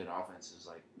really good offenses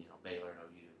like Baylor and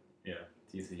OU. Yeah,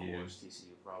 TCU. Of course,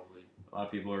 TCU probably. A lot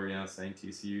of people are saying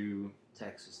TCU.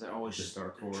 Texas, they're always just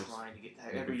dark horse. trying to get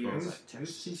every year. Who's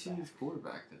Texas TCU's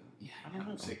quarterback though? Yeah, I don't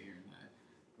know. I'm sick of hearing that.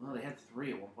 Well, they had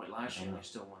 3 at one point last year, and they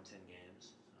still won 10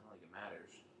 games. I don't think it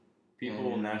matters.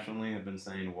 People nationally have been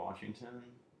saying Washington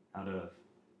out of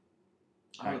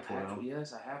Pac-12.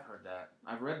 Yes, I have heard that.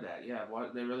 I've read that. Yeah,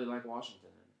 they really like Washington.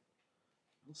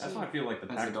 That's why I feel like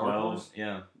the As the Pac-12.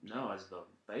 Yeah. No, as the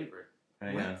favorite.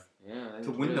 Yeah. Yeah.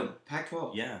 To win the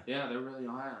Pac-12. Yeah. Yeah, they're really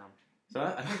high on them. So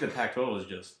I think the Pac-12 is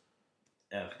just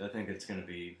effed. I think it's going to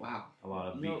be a lot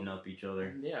of beating up each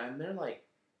other. Yeah, and they're like,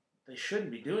 they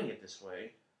shouldn't be doing it this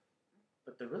way,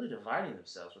 but they're really dividing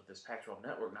themselves with this Pac-12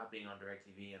 network not being on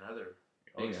DirecTV and other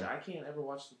things. I can't ever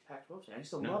watch the Pac-12 thing. I used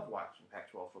to love watching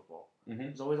Pac-12 football. Mm-hmm.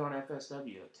 It was always on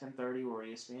FSW at 10:30 or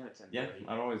ESPN at 10:30. Yeah,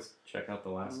 I'd always check out the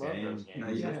last game. Those games. Now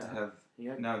you have to have.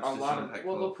 Now it's a lot of.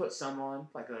 Well, they'll put some on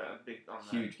like a big on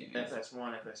huge games.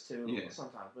 FS1, FS2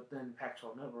 sometimes, but then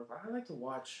Pac-12 network. I like to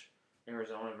watch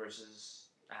Arizona versus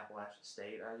Appalachian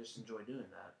State. I just enjoy doing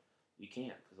that. You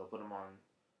can't because they'll put them on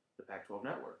the Pac-12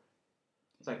 network.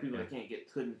 It's like people that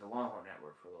couldn't the Longhorn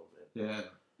network for a little bit. Yeah,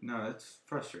 no, that's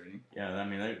frustrating. Yeah, I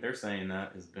mean they're saying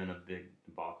that has been a big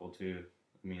debacle too.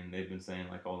 I mean they've been saying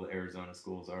like all the Arizona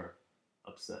schools are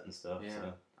upset and stuff. Yeah,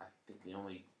 so. I think the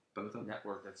only both of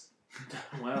network that's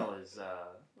done well is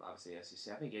obviously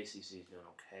SEC. I think ACC is doing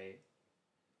okay.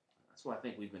 That's why I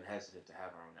think we've been hesitant to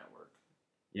have our own network.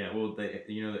 Yeah, well,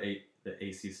 the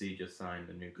ACC just signed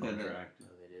a new contract. Oh,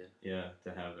 they did. Yeah,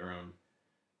 to have their own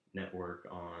network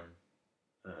on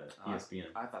ESPN.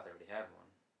 I thought they already had one.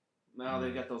 No,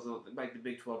 they got those little, like the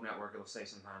Big 12 network. It'll say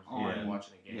sometimes you're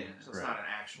watching a game, so it's not an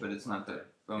actual. But it's not the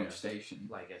own station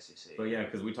like SEC. But yeah,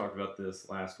 because we talked about this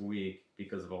last week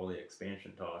because of all the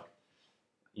expansion talk.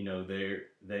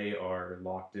 They are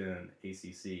locked in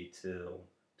ACC till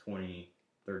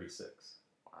 2036.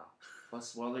 Wow.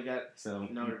 Plus, they got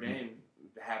Notre Dame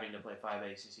having to play 5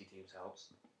 ACC teams helps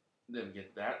them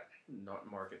get that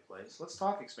marketplace. Let's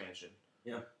talk expansion.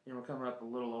 Yeah. We're coming up a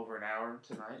little over an hour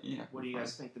tonight. Yeah. What do you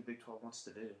guys think the Big 12 wants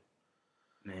to do?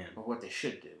 Man. Or what they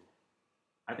should do?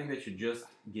 I think they should just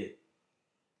get...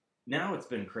 Now it's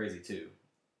been crazy, too,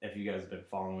 if you guys have been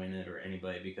following it or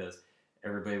anybody, because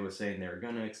everybody was saying they were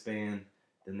going to expand,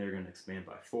 then they're going to expand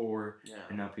by 4,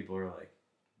 and now people are like,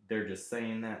 they're just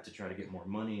saying that to try to get more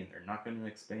money, and they're not going to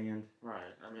expand. Right.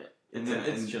 I mean, and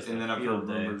then I've heard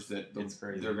rumors that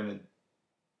they're going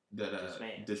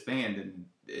to disband, and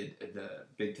the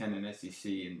Big Ten and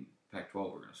SEC and Pac-12 are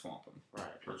going to swamp them. Right.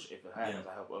 Which, if it happens,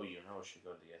 I hope OU and O should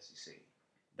go to the SEC.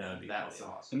 That would be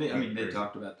awesome. And they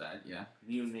talked about that, yeah.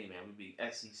 You and me, man, we'd be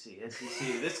SEC,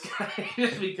 this guy,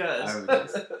 just because.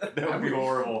 That would be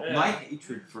horrible. Yeah. My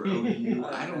hatred for OU,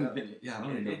 I don't even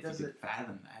know if you could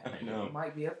fathom that. I know. It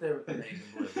might be up there with the Amazing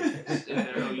Blue if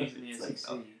they're OU's in the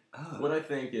SEC. What I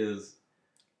think is,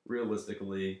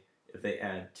 realistically, if they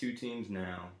add 2 teams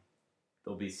now,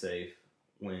 they'll be safe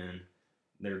when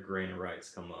their grain of rights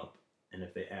come up. And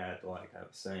if they add, like I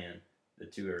was saying, the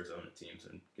 2 Arizona teams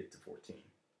and get to 14.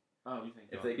 Oh, you think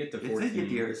if they get to 14, if they get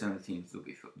the Arizona teams, they'll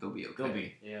be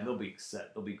okay. They'll be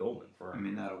set. They'll be golden for. I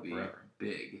mean, that'll be forever.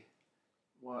 Big.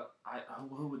 What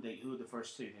who would the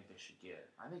first two you think they should get?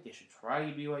 I think they should try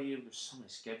BYU. There's so many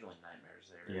scheduling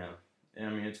nightmares there. Yeah. And, I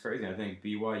mean, it's crazy. I think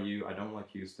BYU, I don't like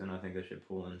Houston. I think they should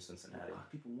pull in Cincinnati. A lot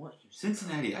of people want Houston.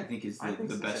 Cincinnati, I think, is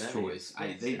the best choice.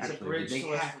 They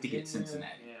have to get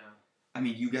Cincinnati. Yeah. I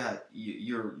mean,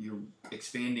 you're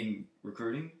expanding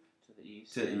recruiting To the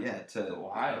east. to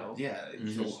Ohio.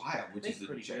 To Ohio, which is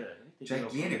a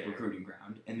gigantic recruiting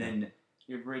ground, and then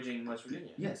you're bridging West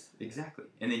Virginia. Yes, exactly.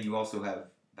 And then you also have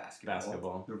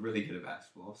basketball. They're really good at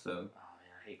basketball, so. Oh man,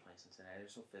 I hate playing Cincinnati. They're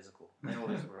so physical. They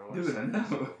always were. Dude, I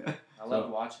know. I love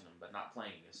watching them, but not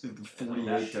playing against them.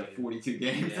 48 to 42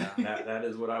 games. Yeah. that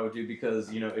is what I would do because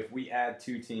if we add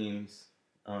two teams,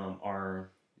 our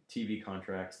TV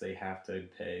contracts they have to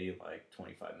pay like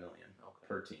 $25 million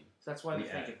per team. So that's why they're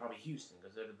thinking probably Houston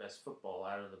because they're the best football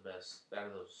out of those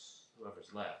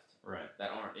whoever's left. Right.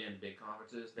 That aren't in big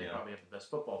conferences. They probably have the best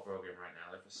football program right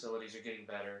now. Their facilities are getting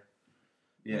better.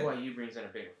 Yeah. BYU brings in a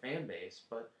bigger fan base,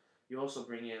 but you also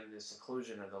bring in this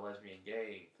inclusion of the lesbian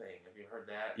gay thing. Have you heard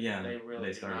that? Yeah. They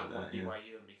really do not that, want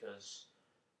BYU because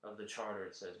of the charter.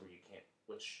 It says where you can't,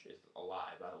 which is a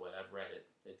lie, by the way. I've read it.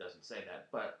 It doesn't say that.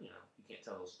 But, you can't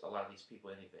tell a lot of these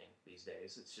people anything these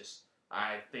days. It's just,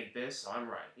 I think this, so I'm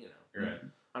right, Right.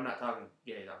 I'm not talking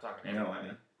gays. I'm talking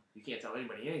everybody. You can't tell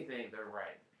anybody anything. They're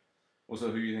right. Well, so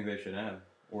who do you think they should have?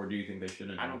 Or do you think they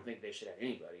shouldn't have? I don't think they should have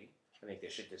anybody. I think they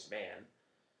should disband.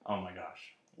 Oh, my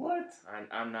gosh. What?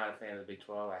 I'm not a fan of the Big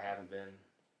 12. I haven't been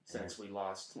since we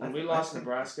lost. When we lost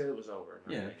Nebraska, it was over.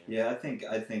 Yeah, I think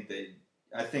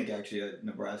actually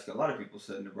Nebraska. A lot of people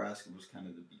said Nebraska was kind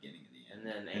of the beginning of the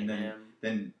end. And then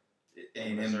then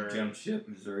A&M jumped ship.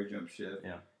 Missouri jumped ship.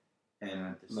 Yeah.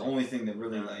 And the only thing that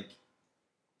really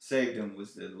saved them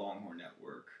was the Longhorn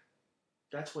Network.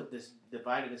 That's what this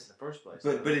divided us in the first place.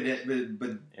 But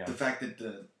the fact that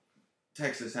the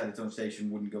Texas had its own station,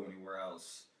 wouldn't go anywhere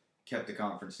else, kept the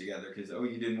conference together because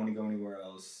you didn't want to go anywhere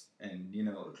else, and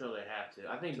until they have to.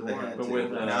 I think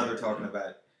now they're talking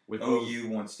about OU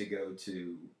wants to go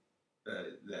to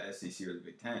the SEC or the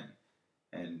Big Ten,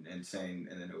 and then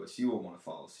OSU will want to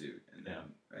follow suit, and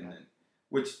then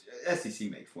which SEC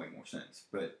makes way more sense,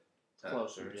 but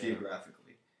closer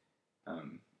geographically.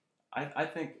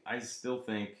 I still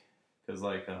think because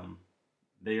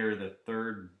they are the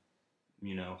third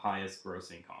highest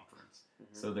grossing conference,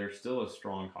 so they're still a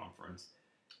strong conference.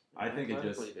 I think it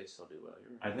just they still do well.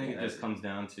 I think it just comes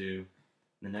down to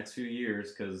the next few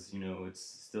years because it's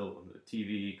still the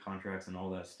TV contracts and all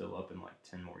that's still up in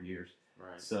 10 more years.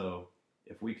 Right. So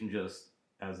if we can just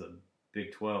as a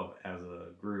Big 12 as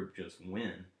a group just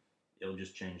win, it'll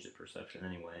just change the perception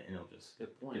anyway, and it'll just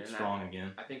get strong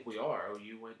again. I think we are.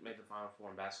 OU made the Final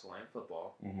Four in basketball and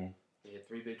football. Mm-hmm. They had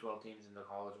 3 Big 12 teams in the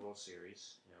College World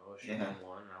Series. OSU won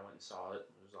one, and I went and saw it.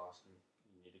 It was awesome.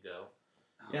 You need to go.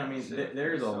 Yeah, I mean,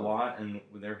 there's a lot, and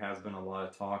there has been a lot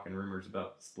of talk and rumors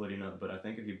about splitting up, but I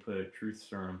think if you put a truth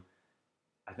serum,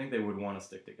 I think they would want to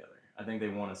stick together. I think they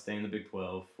want to stay in the Big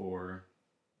 12 for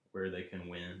where they can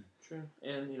win. True.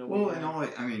 And, it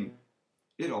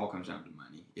all comes down to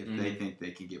money. If they think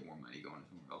they can get more money going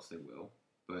somewhere else, they will.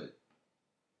 But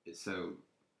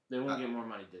they won't get more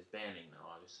money disbanding, though.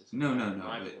 Obviously, no.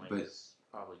 But it's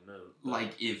probably moved.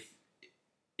 Like if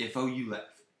OU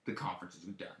left, the conference is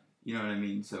done. You know what I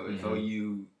mean? So if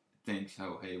OU thinks,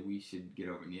 hey, we should get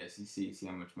over in the SEC, see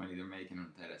how much money they're making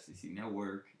on that SEC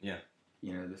network. Yeah.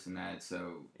 This and that.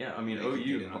 So yeah, I mean,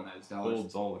 OU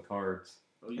holds all the cards.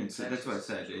 And so that's what I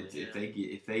said.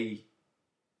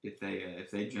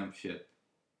 If they jump ship,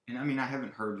 and I mean, I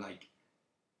haven't heard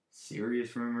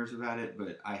serious rumors about it,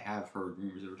 but I have heard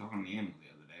rumors. They were talking on the animal the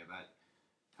other day about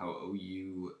how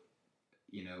OU,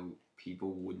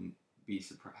 people wouldn't be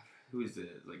surprised. Who is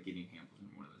Gideon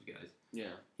Hamilton, one of those guys?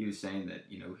 Yeah. He was saying that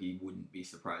he wouldn't be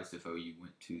surprised if OU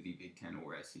went to the Big Ten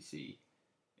or SEC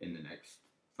in the next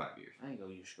 5 years. I think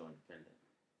OU should go independent.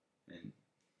 And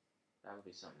that would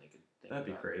be something they could think that'd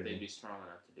be about. crazy. They'd be strong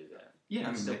enough to do that. Yeah,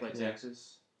 I mean, still play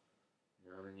Texas.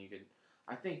 Then you could.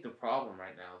 I think the problem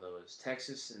right now, though, is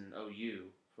Texas and OU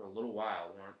for a little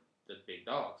while weren't the big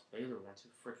dogs. Baylor won 2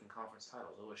 freaking conference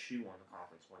titles. OSU won the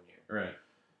conference one year. Right.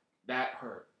 That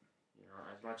hurt.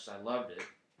 As much as I loved it.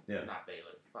 Yeah. Not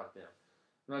Baylor. Fuck them.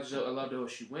 As much as I loved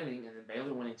OSU winning and then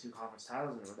Baylor winning 2 conference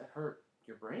titles, and that hurt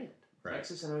your brand. Right.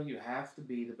 Texas and OU have to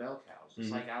be the bell cows.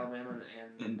 It's like Alabama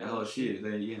and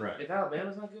LSU. Right. If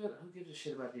Alabama's not good, who gives a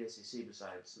shit about the SEC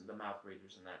besides the mouth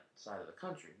readers in that side of the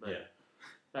country? But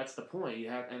That's the point. You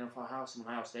have NFL House when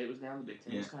Ohio State was down, the Big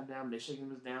Ten was kind of down, Michigan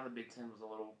was down, the Big Ten was a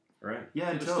little. Right.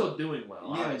 Yeah, it was still doing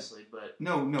well, obviously, but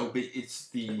no, but it's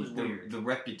the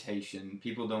reputation.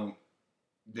 People don't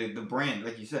the brand,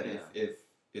 like you said.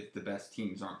 If the best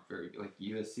teams aren't very like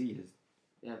USC has.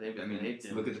 Yeah, they've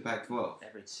look at the Pac-12.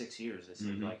 Every 6 years, it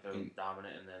seems like they're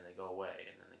dominant, and then they go away,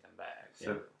 and then they come back.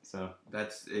 So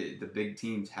that's it. The big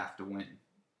teams have to win,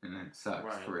 and that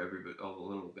sucks for all the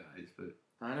little guys. But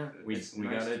I know we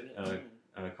got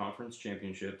a conference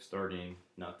championship starting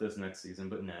not this next season,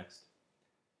 but next.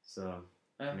 So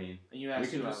I mean, you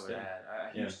asked who I would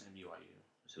add. Houston and BYU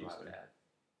is who I would add.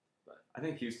 But I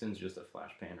think Houston's just a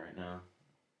flash pan right now.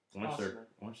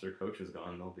 Once their coach is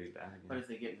gone, they'll be back again. But if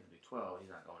they get into the Big 12, he's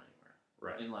not going anywhere.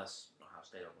 Right. Unless Ohio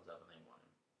State opens up and they want him.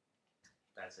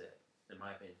 That's it, in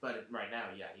my opinion. But right now,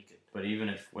 he could. But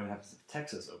even what happens if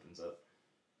Texas opens up?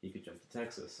 He could jump to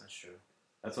Texas. That's true.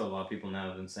 That's what a lot of people now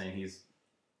have been saying. He's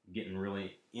getting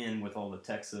really in with all the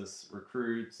Texas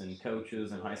recruits and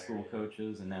coaches and high school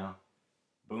coaches, and now,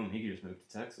 boom, he could just move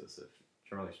to Texas if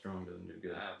Charlie Strong doesn't do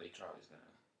good. I don't think Charlie's going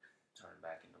to turn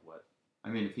back into what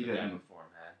if he doesn't before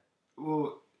him had.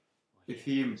 Well, if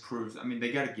he improves,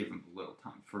 they got to give him a little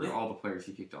time for all the players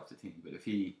he kicked off the team. But if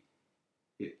he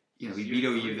beat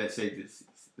OU, that saved his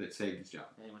job.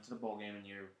 And he went to the bowl game in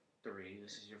year 3.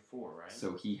 This is year 4, right?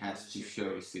 So he has to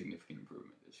show significant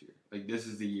improvement this year. Like this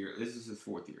is the year. This is his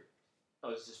 4th year.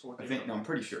 Oh, this is his 4th year. I think. No, I'm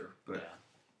pretty sure. But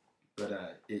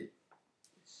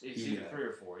it's either 3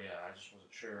 or 4. Yeah, I just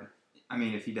wasn't sure.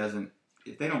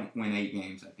 If they don't win 8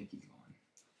 games, I think he's gone.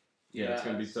 Yeah, it's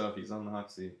gonna be tough. He's on the hot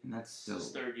seat, and that's still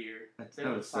his 3rd year. They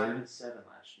went 5-7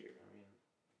 last year.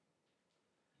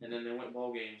 And then they went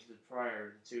bowl games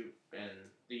prior to, and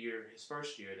his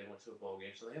first year they went to a bowl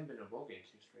game. So they haven't been to a bowl game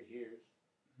 2 straight years.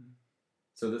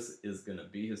 So this is gonna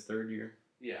be his 3rd year.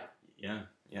 Yeah.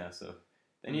 Yeah. So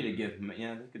they need to give him.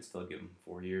 Yeah, they could still give him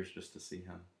 4 years just to see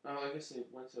how. Oh, I guess they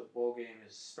went to a bowl game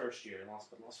his first year and lost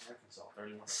to Arkansas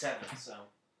 31-7. So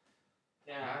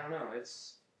yeah, I don't know.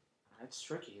 It's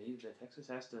tricky. Texas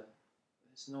has to.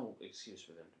 There's no excuse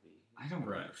for them to be. I don't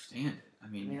understand it. I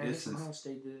guess Ohio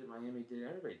State did it. Miami did it.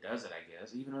 Everybody does it, I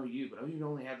guess. Even OU, but OU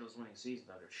only had those winning seasons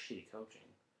under shitty coaching.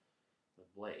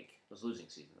 With Blake, those losing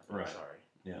seasons. Sorry.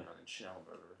 Yeah. And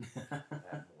Schnellenberger.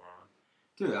 That moron.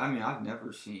 Dude, I've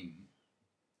never seen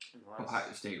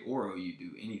Ohio State or OU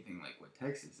do anything like what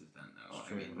Texas has done,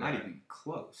 though. Not even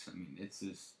close. It's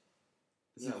just.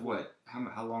 This is what?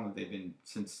 How long have they been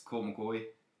since Colt McCoy?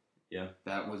 Yeah.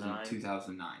 That was in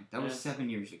 2009. That was 7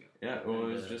 years ago. Yeah, well,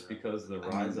 it was just because of the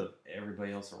rise of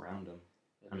everybody else around them.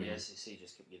 And the SEC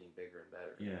just kept getting bigger and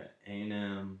better. Yeah,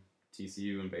 A&M,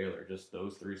 TCU, and Baylor, just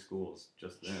those 3 schools,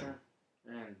 just them. Sure.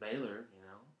 And Baylor,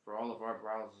 for all of our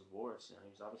Bryles' warts,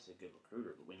 he's obviously a good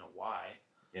recruiter, but we know why.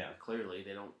 Yeah. Clearly,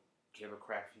 they don't give a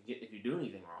crap if you do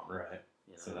anything wrong. Right.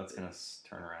 So that's going to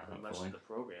turn around, hopefully. Much of the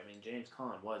program. James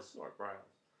Conn was Art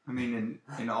Bryles.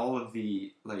 In all of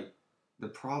the, the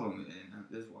problem, and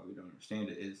this is why we don't understand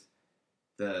it, is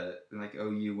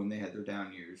OU, when they had their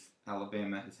down years,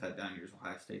 Alabama has had down years,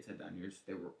 Ohio State's had down years,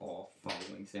 they were all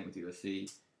following, same with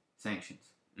USC, sanctions.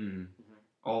 Mm-hmm.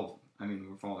 All of them.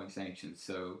 We're following sanctions,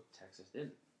 so... Texas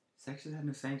didn't. Texas had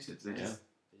no sanctions. They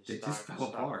just fell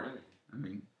apart.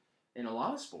 Winning. In a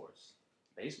lot of sports.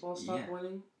 Baseball stopped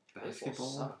winning. Baseball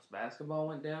sucks. Basketball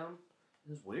went down.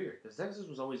 It was weird, because Texas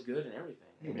was always good in everything.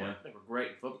 Yeah. They were great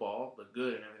in football, but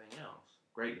good in everything else.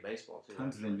 Great in baseball, too.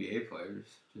 Tons of NBA players.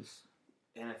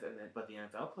 But the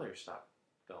NFL players stopped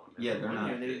going. Yeah, they're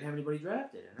not. They didn't have anybody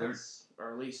drafted,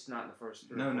 or at least not in the first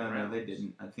 3 No, rounds. they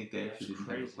didn't. I think they actually didn't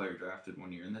have a player drafted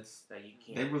one year, and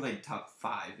they were top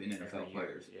 5 in NFL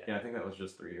players. Yeah, I think that was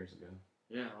just 3 years ago.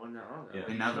 Yeah, well, no. Yeah.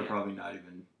 And now they're probably not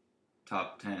even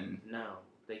top 10. No,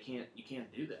 they can't. You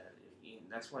can't do that.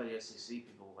 That's why the SEC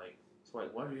people it's why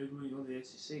are you going to go to the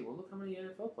SEC? Well, look how many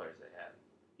NFL players they have.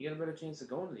 You got a better chance of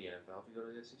going to the NFL if you go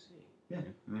to the SEC. Yeah,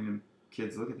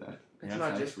 kids look at that. It's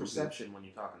not just perception when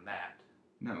you're talking that.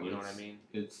 No, you know what I mean?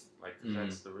 It's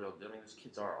that's the real. Those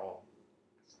kids are all.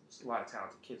 There's a lot of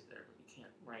talented kids there, but you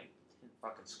can't rank 10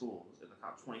 fucking schools in the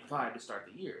top 25 to start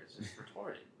the year. It's just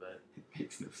retarded. But it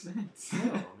makes no sense.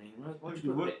 No,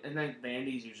 and then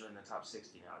Vandy's usually in the top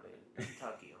 60 nowadays.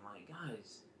 Kentucky, I'm like,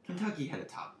 guys. Kentucky had a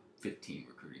top 15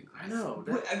 recruiting class. I know.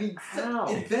 How?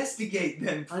 Investigate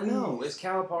them, please. I know. Is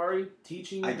Calipari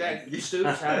teaching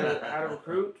students how to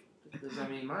recruit? Because,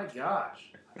 my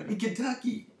gosh.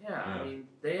 Kentucky. Yeah,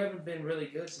 they haven't been really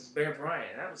good since Bear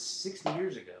Bryant. That was 60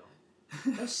 years ago.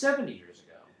 That was 70 years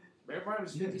ago. Bear Bryant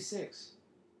was 56.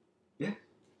 Yeah.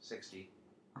 60.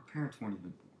 Our parents weren't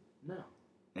even born. No.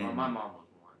 Well, my mom was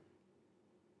one.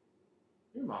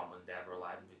 Your mom and dad were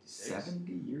alive in 56.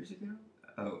 70 years ago?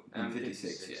 Oh, in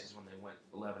 56, yeah. Is when they went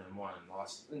 11-1 and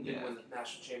lost. And didn't win the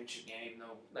national championship game.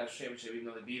 No national championship, even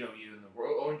though they beat OU in the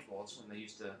Orange Bowl. It's when they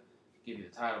used to give you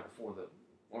the title before the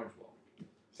Orange Bowl.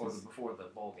 Or before the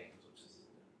bowl games, which is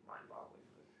mind-boggling.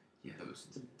 Yeah, it's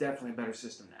definitely a better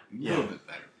system now. A little bit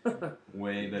better.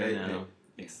 Way better now.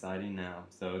 Exciting now.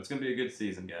 So it's going to be a good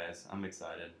season, guys. I'm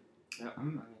excited. Yep.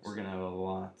 We're going to have a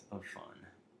lot of fun.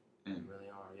 We really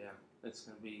are, yeah. It's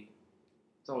going to be...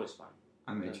 It's always fun.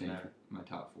 I may change my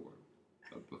top 4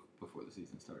 before the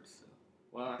season starts. So.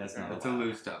 Well, that's a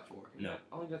loose top 4. No.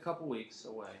 Only a couple weeks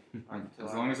away.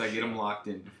 As long as I get them locked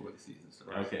in before the season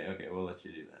starts. Okay, we'll let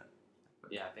you do that.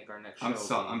 But yeah, I think our next show.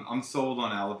 I'm sold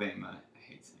on Alabama. I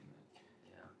hate saying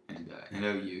that. Yeah. And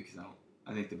OU because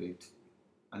I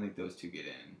think those two get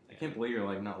in. I can't believe you're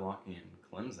like not locking in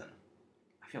Clemson.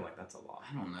 I feel like that's a lot.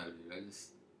 I don't know, dude. I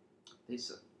just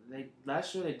they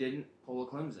last year they didn't pull a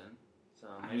Clemson, so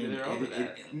maybe they're over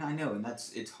that. I know, and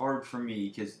it's hard for me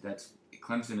because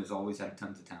Clemson has always had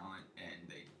tons of talent, and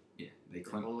they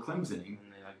Clemsoning.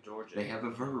 And they like Georgia. They have a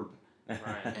verb,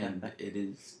 right? And it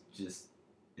is just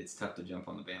it's tough to jump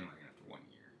on the bandwagon after 1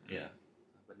 year. Yeah,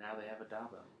 but now they have a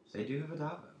Dabo. So. They do have a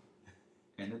Dabo,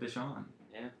 and a Deshaun.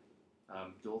 Yeah,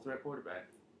 dual threat quarterback.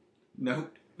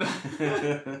 Nope.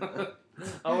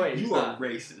 Oh wait, you are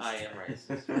racist. I am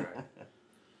racist. Right.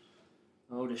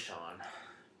 Oh, Deshaun,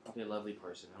 probably a lovely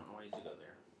person. I don't know why you should go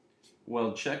there.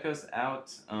 Well, check us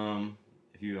out.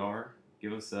 If you are,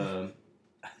 give us a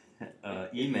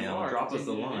email. Drop us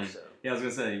a line. So. Yeah, I was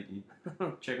gonna say,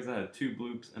 check us out at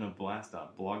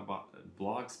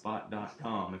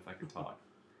twobloopsandablast.blogspot.com if I can talk.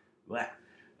 But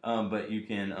you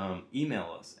can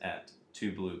email us at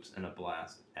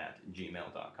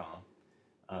twobloopsandablast@gmail.com.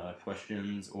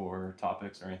 Questions or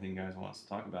topics or anything you guys want us to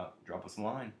talk about, drop us a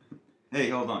line. Hey,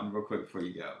 hold on real quick before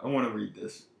you go. I want to read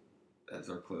this as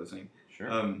our closing. Sure.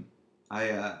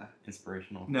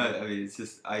 Inspirational. No, I mean, it's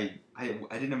just, I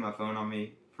didn't have my phone on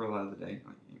me for a lot of the day.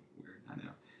 Weird, I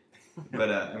know. But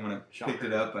when I picked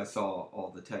it up, I saw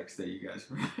all the texts that you guys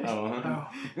were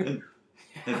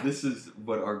and this is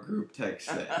what our group text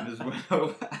said. And this is what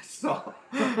I saw.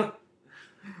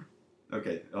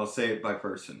 Okay, I'll say it by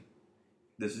person.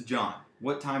 This is John.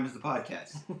 What time is the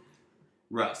podcast?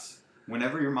 Russ.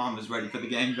 Whenever your mom is ready for the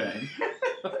gangbang.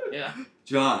 Yeah.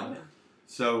 John.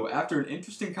 So after an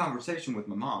interesting conversation with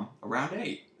my mom, around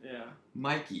 8. Yeah.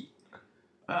 Mikey.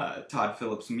 Todd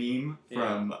Phillips meme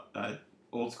from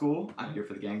Old School. I'm here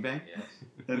for the gangbang. Yes.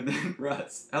 And then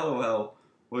Russ. LOL.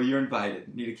 Well, you're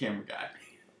invited. Need a camera guy.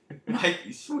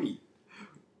 Mikey. Sweet.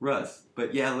 Russ.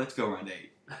 But yeah, let's go around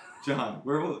 8. John.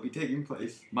 Where will it be taking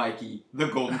place? Mikey. The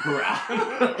Golden Corral.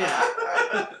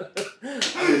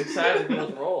 I'm excited for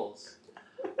those roles.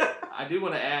 I do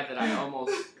want to add that I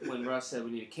almost, when Russ said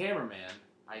we need a cameraman,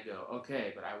 I go,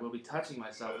 okay, but I will be touching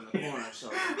myself in the corner,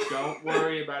 so don't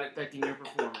worry about it affecting your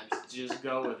performance. Just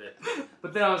go with it.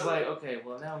 But then I was like, okay,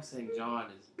 well now I'm saying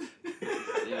John is,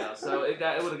 so it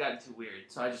would have gotten too weird.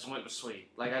 So I just went with sweet.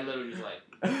 Like I literally was like,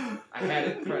 I had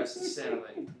it pressed to send. I'm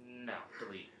like, no,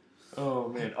 delete. Oh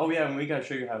man. Oh yeah, and we gotta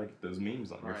show you how to get those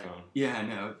memes on your phone. Yeah, I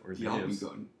know. Y'all be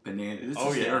going bananas.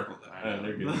 It's hysterical though.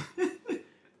 They're good.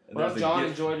 Well, John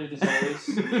enjoyed it as always.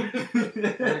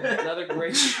 Another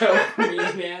great show for me,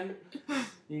 man.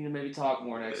 You need to maybe talk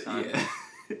more next time.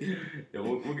 Yeah,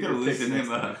 we'll get to loosen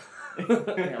him up.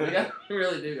 Yeah, we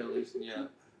really do gotta loosen you up.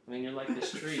 I mean, you're like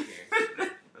this tree here.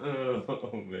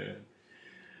 Oh man.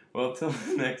 Well, till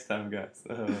next time, guys.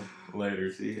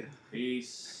 Later. See ya.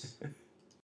 Peace.